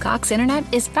 Cox internet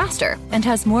is faster and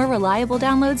has more reliable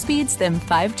download speeds than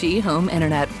 5G home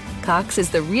internet. Cox is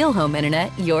the real home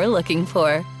internet you're looking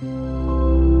for.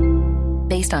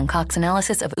 Based on Cox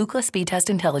analysis of Ookla speed test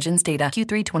intelligence data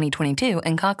Q3 2022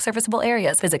 and Cox serviceable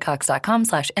areas. Visit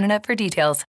cox.com/internet for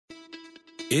details.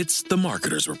 It's the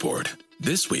Marketer's Report.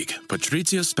 This week,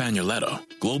 Patrizio Spagnoletto,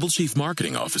 Global Chief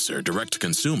Marketing Officer, Direct to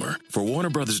Consumer for Warner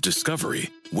Brothers Discovery,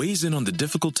 weighs in on the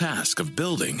difficult task of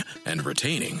building and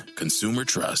retaining consumer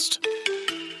trust.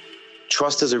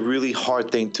 Trust is a really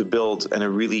hard thing to build and a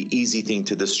really easy thing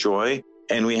to destroy,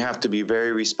 and we have to be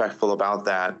very respectful about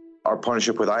that. Our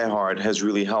partnership with iHeart has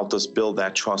really helped us build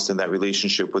that trust and that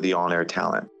relationship with the on-air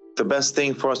talent. The best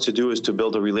thing for us to do is to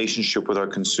build a relationship with our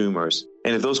consumers.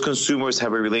 And if those consumers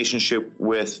have a relationship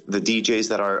with the DJs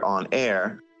that are on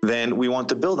air, then we want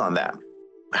to build on that.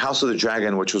 House of the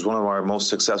Dragon, which was one of our most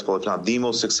successful, if not the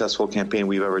most successful campaign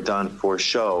we've ever done for a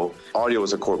show, audio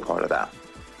was a core part of that.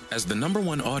 As the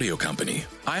 #1 audio company,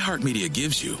 iHeartMedia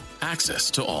gives you access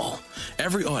to all.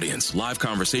 Every audience, live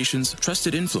conversations,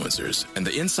 trusted influencers, and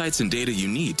the insights and data you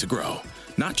need to grow.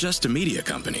 Not just a media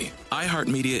company,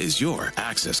 iHeartMedia is your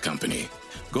access company.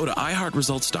 Go to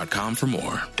iHeartResults.com for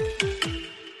more.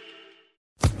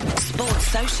 Sports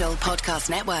Social Podcast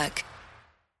Network.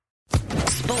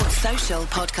 Sports Social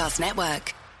Podcast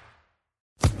Network.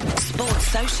 Sports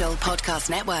Social Podcast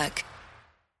Network.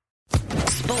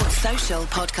 Sports Social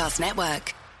Podcast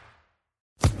Network.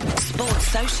 Sports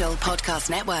Social Podcast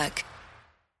Network.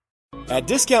 At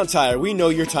Discount Tire, we know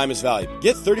your time is valuable.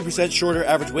 Get 30% shorter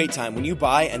average wait time when you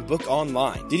buy and book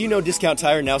online. Did you know Discount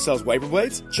Tire now sells wiper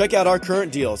blades? Check out our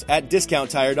current deals at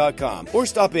discounttire.com or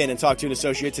stop in and talk to an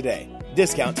associate today.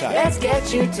 Discount Tire. Let's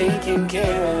get you taken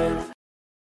care of.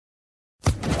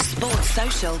 Sports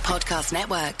Social Podcast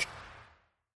Network.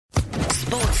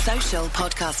 Sports Social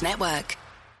Podcast Network.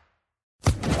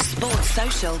 Sports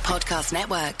Social Podcast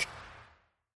Network.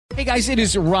 Hey guys, it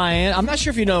is Ryan. I'm not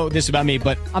sure if you know this about me,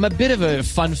 but I'm a bit of a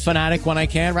fun fanatic when I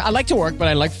can. I like to work, but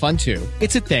I like fun too.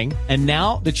 It's a thing. And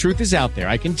now the truth is out there.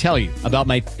 I can tell you about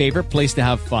my favorite place to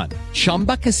have fun.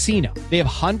 Chumba Casino. They have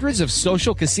hundreds of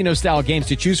social casino style games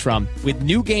to choose from with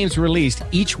new games released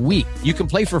each week. You can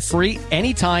play for free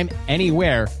anytime,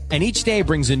 anywhere. And each day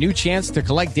brings a new chance to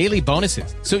collect daily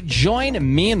bonuses. So join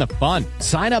me in the fun.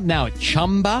 Sign up now at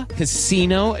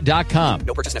ChumbaCasino.com.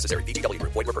 No purchase necessary. VGW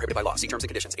Group. Void where prohibited by law. See terms and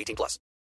conditions. 18+.